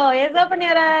 go. Yes, open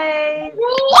your eyes.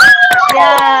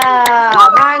 Yeah,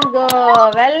 mango.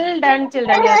 Well done,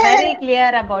 children. You're very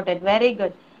clear about it. Very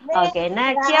good. Okay,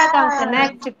 next here comes the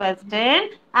next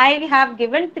question. I have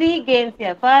given three games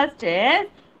here. First is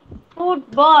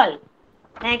football.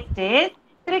 Next is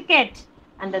cricket.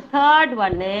 And the third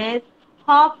one is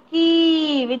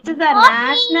hockey, which is a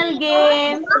national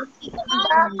game.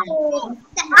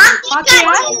 Hockey,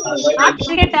 not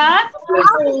cricket,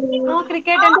 no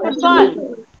cricket and football.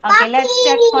 Okay, let's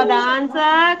check for the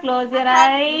answer. Close your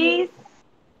eyes.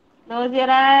 Close your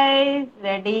eyes.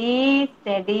 Ready,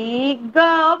 steady,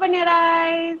 go. Open your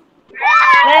eyes.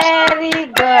 Very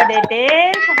good. It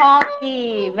is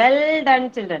hockey. Well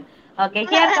done, children. Okay,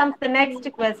 here comes the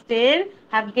next question.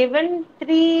 I've given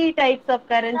three types of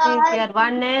currencies here.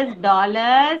 One is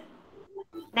dollars,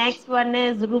 next one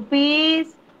is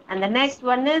rupees, and the next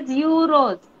one is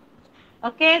euros.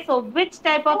 Okay, so which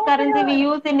type of currency we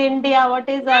use in India? What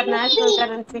is our national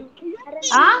currency?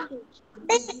 Ah,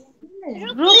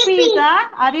 rupees.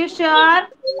 Are you sure?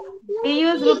 We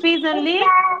use rupees only.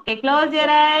 Okay, close your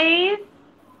eyes.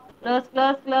 Close,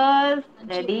 close, close.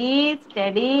 Ready,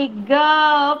 steady,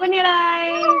 go. Open your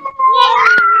eyes.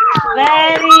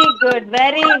 Very good.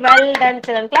 Very well done,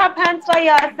 children. Clap hands for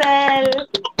yourself.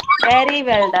 Very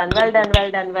well done. Well done, well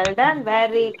done, well done.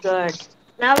 Very good.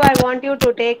 Now I want you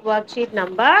to take worksheet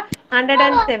number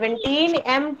 117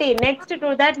 empty. Next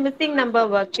to that missing number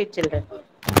worksheet, children.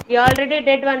 We already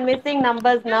did one missing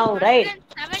numbers now, right?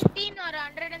 117 or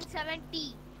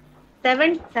 170?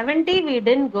 70 we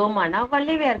didn't go, ma. Now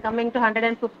only we are coming to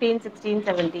 115, 16,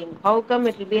 17. How come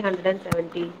it will be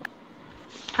 170?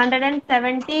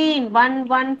 117,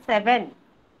 117.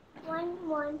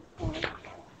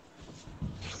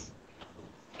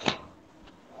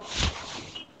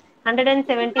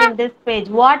 170 in this page.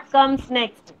 What comes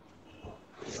next?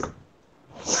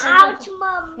 Ouch,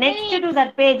 mummy. Next to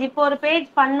that page. இப்போ ஒரு page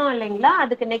பண்ணோம் இல்லைங்களா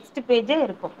அதுக்கு next page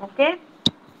இருக்கும். Okay?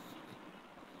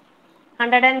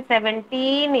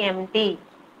 117 empty.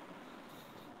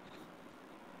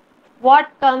 What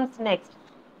comes next?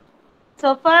 So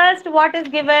first what is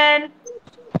given?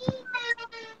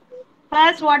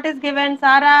 First what is given,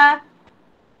 Sarah?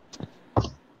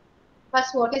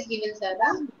 First, what is given,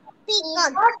 Sarah?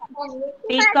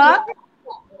 Peacock?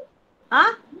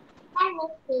 Huh?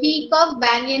 Peacock,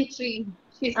 banyan tree.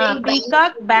 She's saying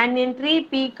Peacock, banyan tree,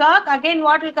 peacock. Again,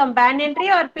 what will come? Banyan tree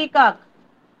or peacock?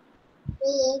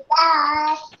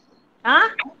 Huh?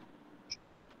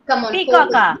 Come on. Peacock.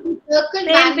 Circle Same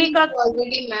banyan peacock. tree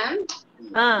already, ma'am.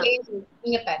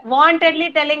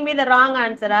 Wantedly telling me the wrong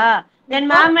answer. Then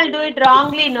ma'am will do it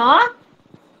wrongly, no?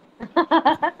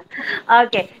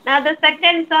 Okay. Now the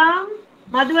second sum,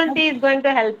 Madhuvanti is going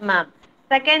to help ma'am.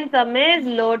 Second sum is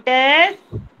lotus,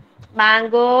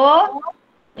 mango.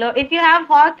 If you have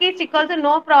hockey stick also,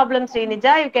 no problem,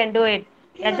 Srinija. You can do it.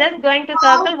 You're just going to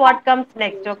circle what comes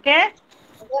next, okay?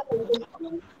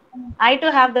 I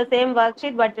too have the same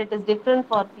worksheet, but it is different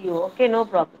for you. Okay, no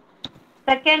problem.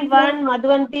 Second one,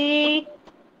 Madhuvanti.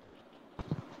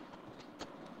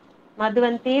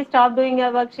 Madhuvanti, stop doing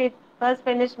your worksheet. First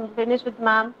finish with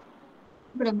ma'am.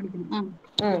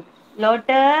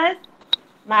 Lotus,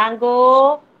 mango,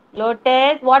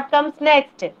 lotus. What comes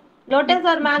next? Lotus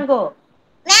or mango?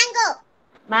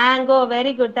 Mango,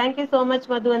 very good. Thank you so much,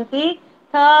 Madhuvanti.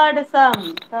 Third sum.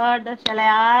 Third, shall I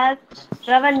ask?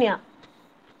 Ravanya.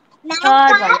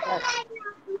 Third one.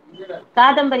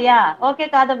 Kadambari, yeah. Okay,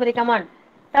 Kadambari, come on.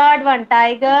 Third one,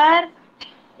 tiger,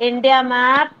 India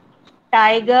map,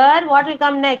 tiger. What will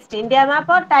come next? India map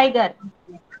or tiger?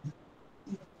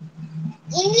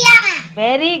 India map.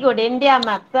 Very good, India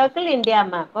map. Circle India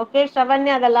map. Okay,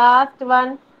 Shravanya, the last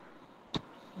one.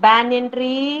 Banyan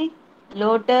tree,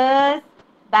 lotus,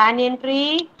 banyan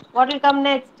tree. What will come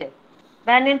next?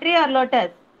 Banyan tree or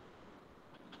lotus?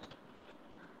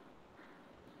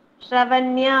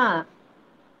 Shravanya.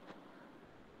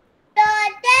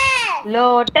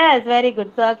 Lotus. Very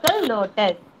good. Circle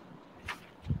lotus.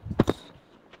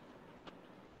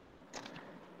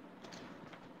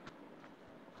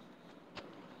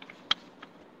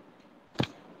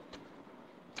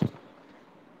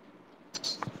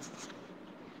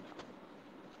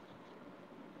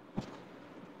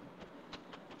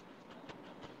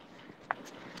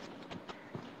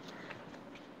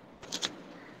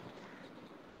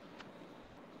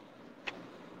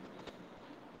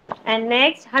 And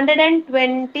next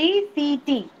 120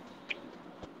 CT.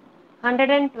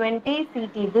 120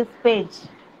 CT. This page.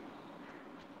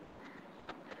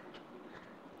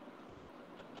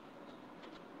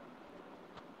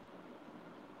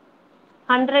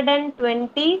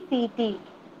 120 CT.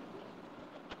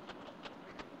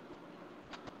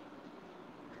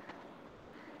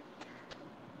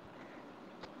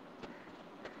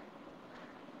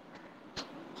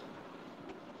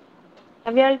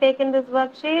 Have you all taken this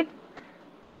worksheet?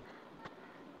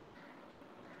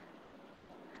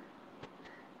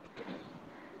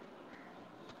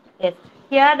 Yes.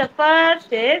 Here the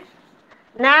first is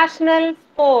national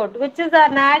sport. Which is our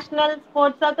national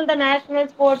sport? Circle the national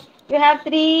sport. You have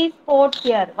three sports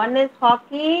here. One is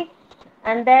hockey,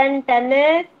 and then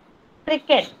tennis,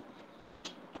 cricket.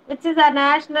 Which is our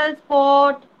national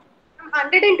sport?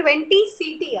 120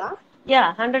 CT, ah? Yeah,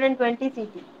 120 CT.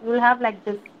 You will have like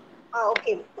this.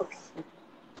 Okay.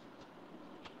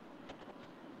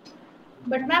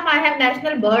 But ma'am, I have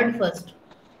national bird first.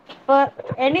 For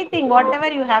anything, whatever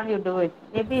you have, you do it.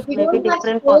 Maybe it We may be don't have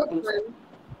different for sports, you. ma'am.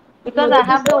 Because No, I this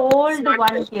is have the what old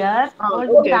one here, old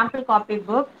okay. sample copy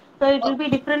book, so it will be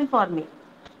different for me.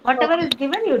 Whatever is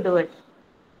given, you do it.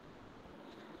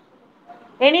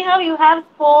 Anyhow, you have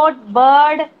sport,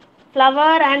 bird,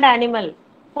 flower, and animal.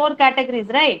 Four categories,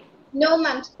 right? No,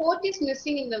 ma'am. Sport is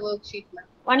missing in the worksheet, ma'am.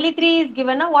 Only three is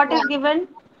given. Now, what is Yeah. given?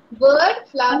 Bird,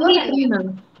 flower, Only and three,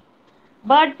 ma'am.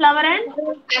 Bird, flower, and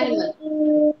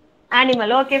animal.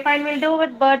 animal. Okay, fine. We'll do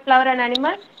with bird, flower, and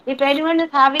animal. If anyone is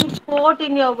having sport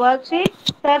in your worksheet,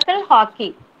 circle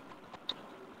hockey.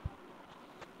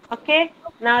 Okay.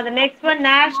 Now the next one,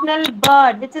 national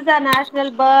bird. Which is a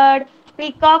national bird?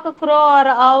 Peacock, crow, or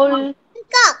owl?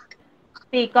 Peacock.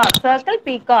 Peacock. Circle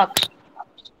peacock.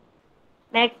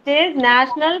 Next is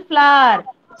national flower.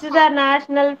 Which is a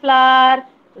national flower?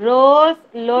 Rose,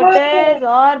 lotus,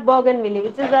 or bougainvillea.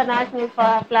 Which is a national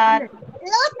flower?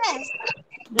 Lotus.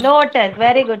 Lotus.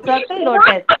 Very good. Circle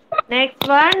lotus. Next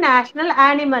one, national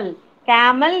animal.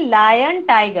 Camel, lion,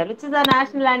 tiger. Which is a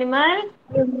national animal?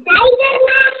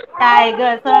 Tiger,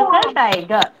 Tiger. Circle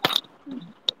tiger.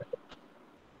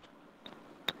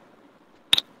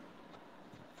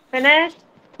 Finished?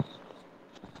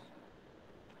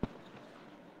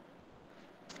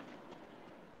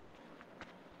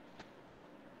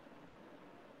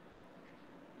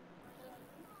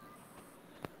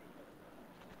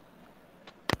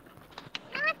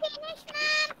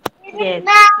 Yes.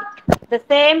 The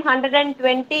same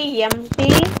 120 empty.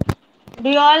 Do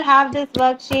you all have this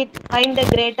worksheet? Find the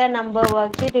greater number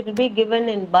worksheet. It will be given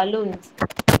in balloons.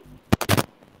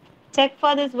 Check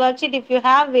for this worksheet. If you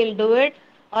have, we'll do it,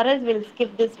 or else we'll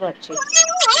skip this worksheet.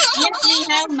 Yes,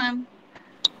 we have, ma'am.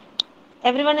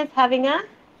 Everyone is having a?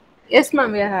 Yes,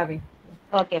 ma'am, we are having.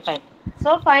 Okay, fine.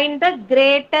 So find the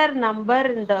greater number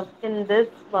in this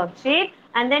worksheet,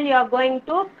 and then you are going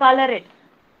to color it.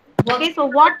 Okay, so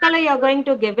what color you are going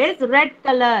to give is red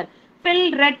color.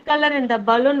 Fill red color in the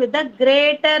balloon with the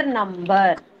greater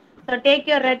number. So take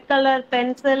your red color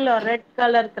pencil or red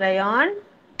color crayon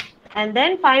and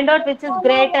then find out which is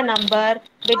greater number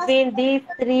between these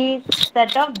three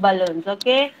set of balloons.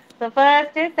 Okay, so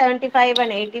first is 75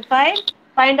 and 85.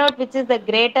 Find out which is the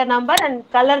greater number and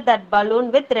color that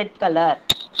balloon with red color.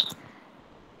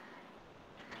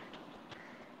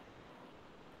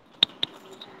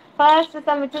 First,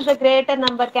 which is the greater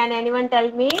number? Can anyone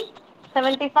tell me?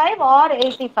 75 or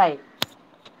 85?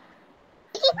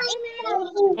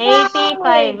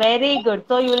 85. Very good.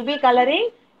 So you will be coloring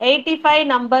 85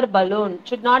 number balloon.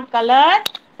 Should not color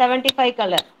 75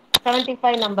 color.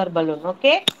 75 number balloon.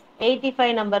 Okay.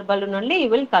 85 number balloon only you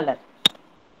will color.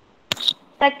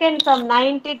 Second sum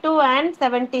 92 and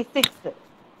 76.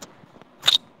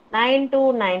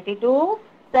 92, 92,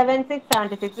 76,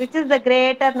 76. Which is the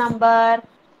greater number?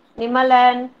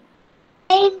 Nimalan.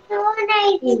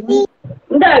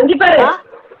 இந்த அங்க பாரு Huh?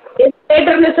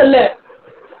 கிரேட்டர்னு சொல்லு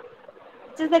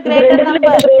Which is the இது greater ரெண்டுத்துல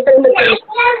number? எது கிரேட்டர்னு சொல்லு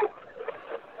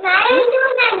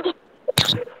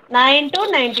 9 to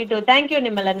 92. Thank you,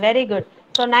 Nimalan. Very good.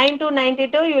 So 9 to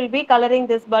 92, you will be coloring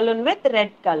this balloon with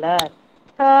red color.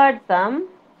 Third sum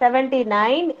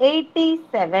 79,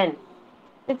 87.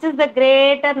 Which is the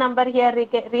greater number here,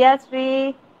 Riya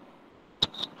Sri?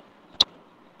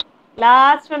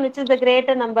 Last one, which is the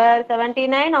greater number,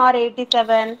 79 or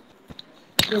 87?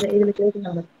 இதுல great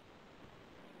number.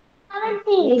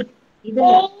 70.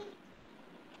 இதுல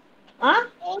Huh?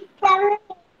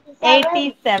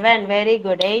 87. Very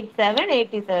good. 87,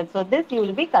 87. So this you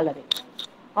will be coloring.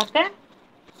 Okay.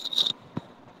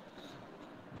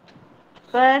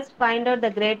 First find out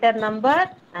the greater number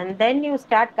and then you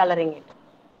start coloring it.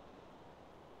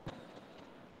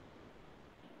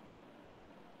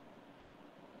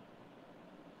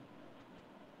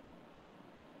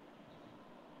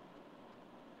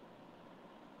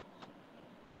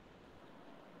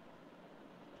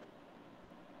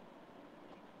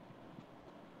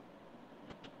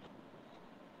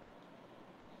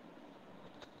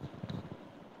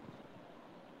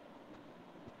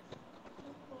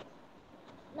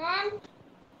 Ma'am.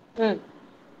 Hmm.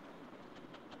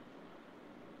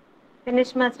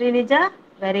 Finish, Ma Srinija?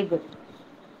 Very good.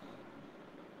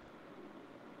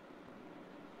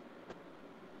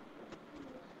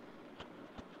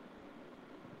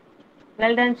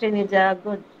 Well done, Srinija.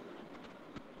 Good.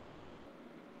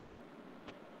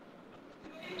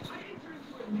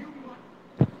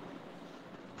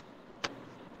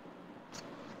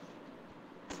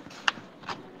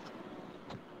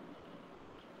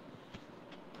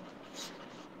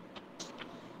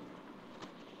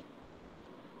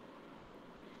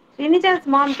 Srinija's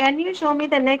mom, can you show me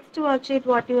the next worksheet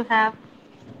what you have?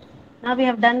 Now we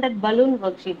have done that balloon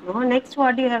worksheet. No? Next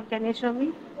what do you have? Can you show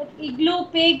me? Igloo,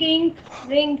 pig, ink,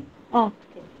 ring. Oh,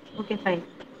 okay. Okay, fine.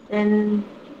 Then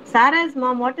Sarah's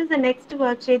mom, what is the next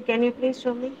worksheet? Can you please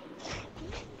show me?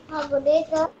 Good day,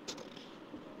 sir.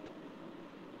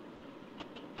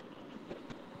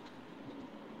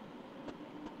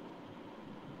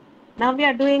 Now we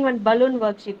are doing one balloon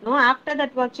worksheet. No, after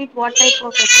that worksheet, what type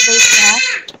of exercise you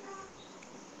have?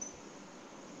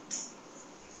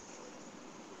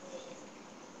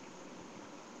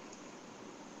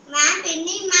 Ma'am,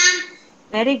 pending, ma'am.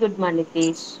 Very good,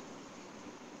 Manitesh.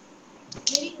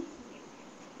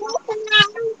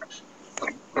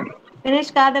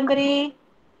 Finish Kadambari.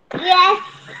 Yes.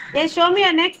 Yes, show me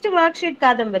your next worksheet,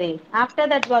 Kadambari. After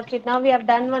that worksheet, now we have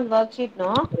done one worksheet,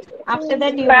 no? After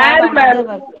that, you have Ma'am, another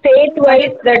work. state-wise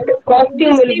Sorry, that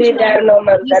costume will be there, no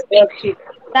ma'am, that worksheet.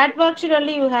 that worksheet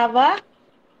only you have a.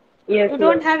 Yes, You ma'am.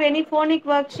 don't have any phonic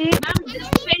worksheet. This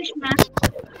page, ma'am.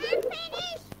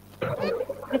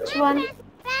 Which one?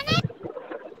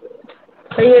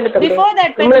 கையெடு தம்பி. Before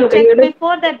that page, you நிம்மலன் check கையெடு.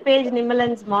 before that page,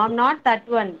 Nimalan's mom, not that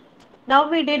one. Now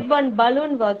we did one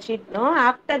balloon worksheet, no?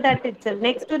 After that itself,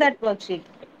 next to that worksheet.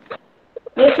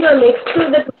 Yes, ma'am. Next to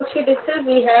that worksheet itself,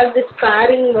 we have this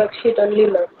pairing worksheet only,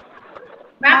 ma'am.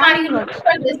 Ma'am, are Pairing you looking worksheet.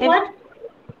 for this one?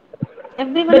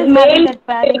 Everyone That is having male. that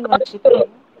pairing worksheet.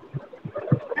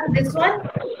 Ma'am, this one?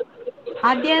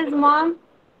 Adya's mom.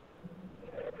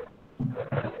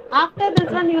 After this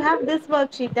one, you have this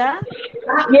worksheet, huh?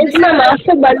 Yes, This is ma'am.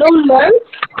 After balloon, ma'am.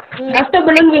 next After to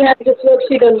balloon, we have this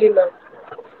worksheet only, ma'am.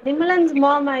 Nimalan's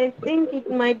mom, I think it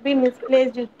might be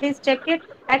misplaced. You please check it.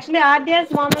 Actually, Adya's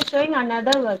mom is showing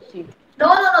another worksheet. No.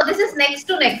 This is next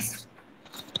to next.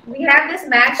 We have this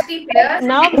match the pairs and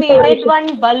Now we did one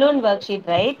balloon worksheet,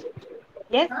 right?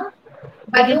 Yes?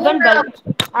 We did balloon. one balloon.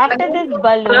 After Balloon. this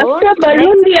balloon, After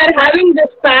balloon, next. we are having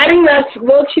this pairing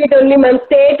worksheet only, ma'am.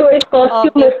 State-wise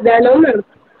costume Okay. is there, no ma'am.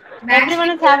 Match Everyone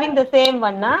the is pairs, having the same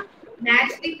one, nah?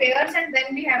 match the pairs, and then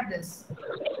we have this.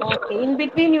 Okay. In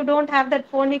between, you don't have that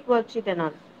phonic worksheet and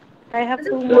all. I have This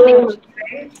two is more phonic, No. worksheets.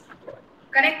 right?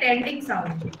 Correct ending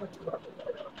sound.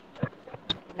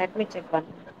 Let me check one.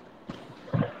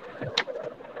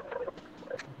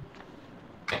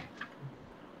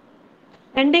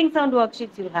 Ending sound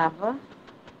worksheets you have, huh?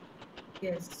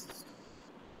 Yes.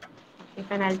 If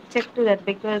and I'll check to that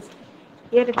because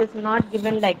here it is not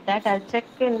given like that. I'll check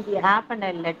in the app and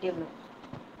I'll let you know.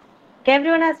 Okay,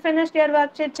 everyone has finished your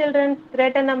worksheet, children.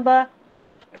 Greater number.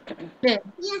 Yes,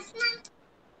 ma'am.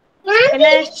 Ma'am,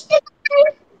 Finished.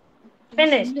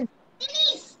 finish.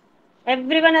 Finished.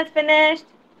 Everyone has finished.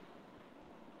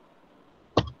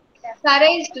 Sarah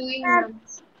is doing,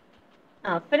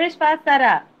 ma'am. Finish fast,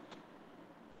 Sarah.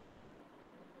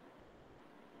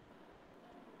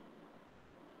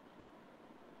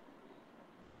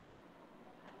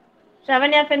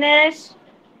 Shravanya, finish.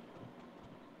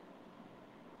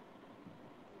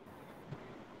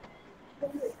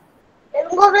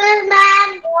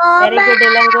 Ma'am. Very good,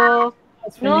 Ilango.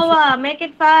 Let's finish it. Nova, make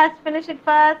it fast. Finish it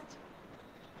fast.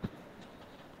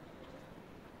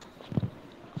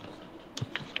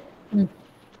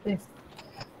 Yes.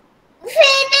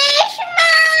 Finish,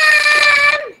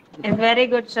 ma'am. It's very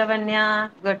good,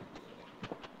 Shavanya. Good.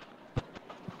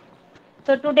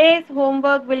 So today's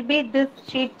homework will be this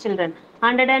sheet, children.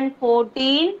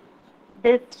 114.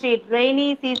 This sheet.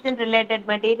 Rainy season related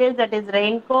materials, that is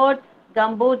raincoat,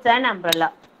 gumboots and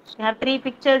umbrella. You have 3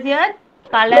 pictures here.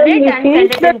 Color Ma'am, it we and send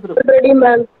finished it that in group. already,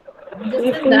 ma'am. This We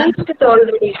is done. finished it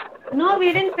already. No,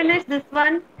 we didn't finish this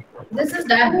one. This is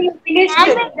done. Finished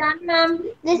it. Done, ma'am.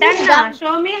 This Done is now. done.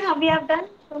 Show me how we have done.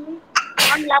 Show me.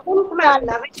 On 11th, ma'am.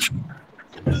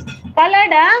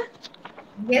 Colored, huh?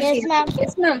 Yes, Yes, yes. ma'am.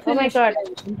 Yes, ma'am. Oh my Finished.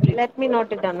 god. Let me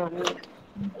note it down 1 minute.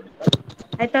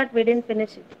 I thought we didn't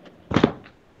finish it.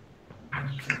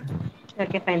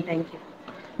 Okay, fine. Thank you.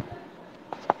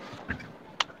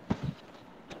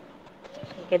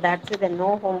 Okay, that's it. Then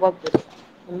no homework today.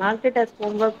 I marked it as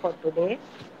homework for today.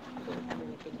 Don't have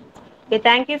anything else. Okay,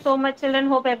 thank you so much, children.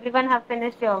 Hope everyone have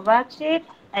finished your worksheet.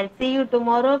 I'll see you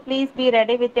tomorrow. Please be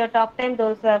ready with your talk time.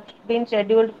 Those who have been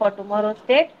scheduled for tomorrow's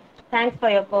date. Thanks for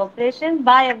your cooperation.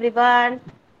 Bye, everyone.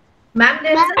 Ma'am,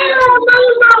 there is Bye. a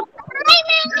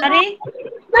question. Sorry.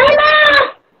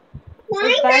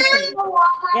 Yes, bye, children.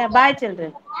 Yeah, bye,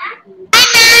 children.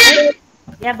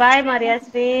 Yeah, bye, Maria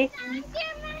Sri.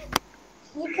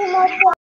 You can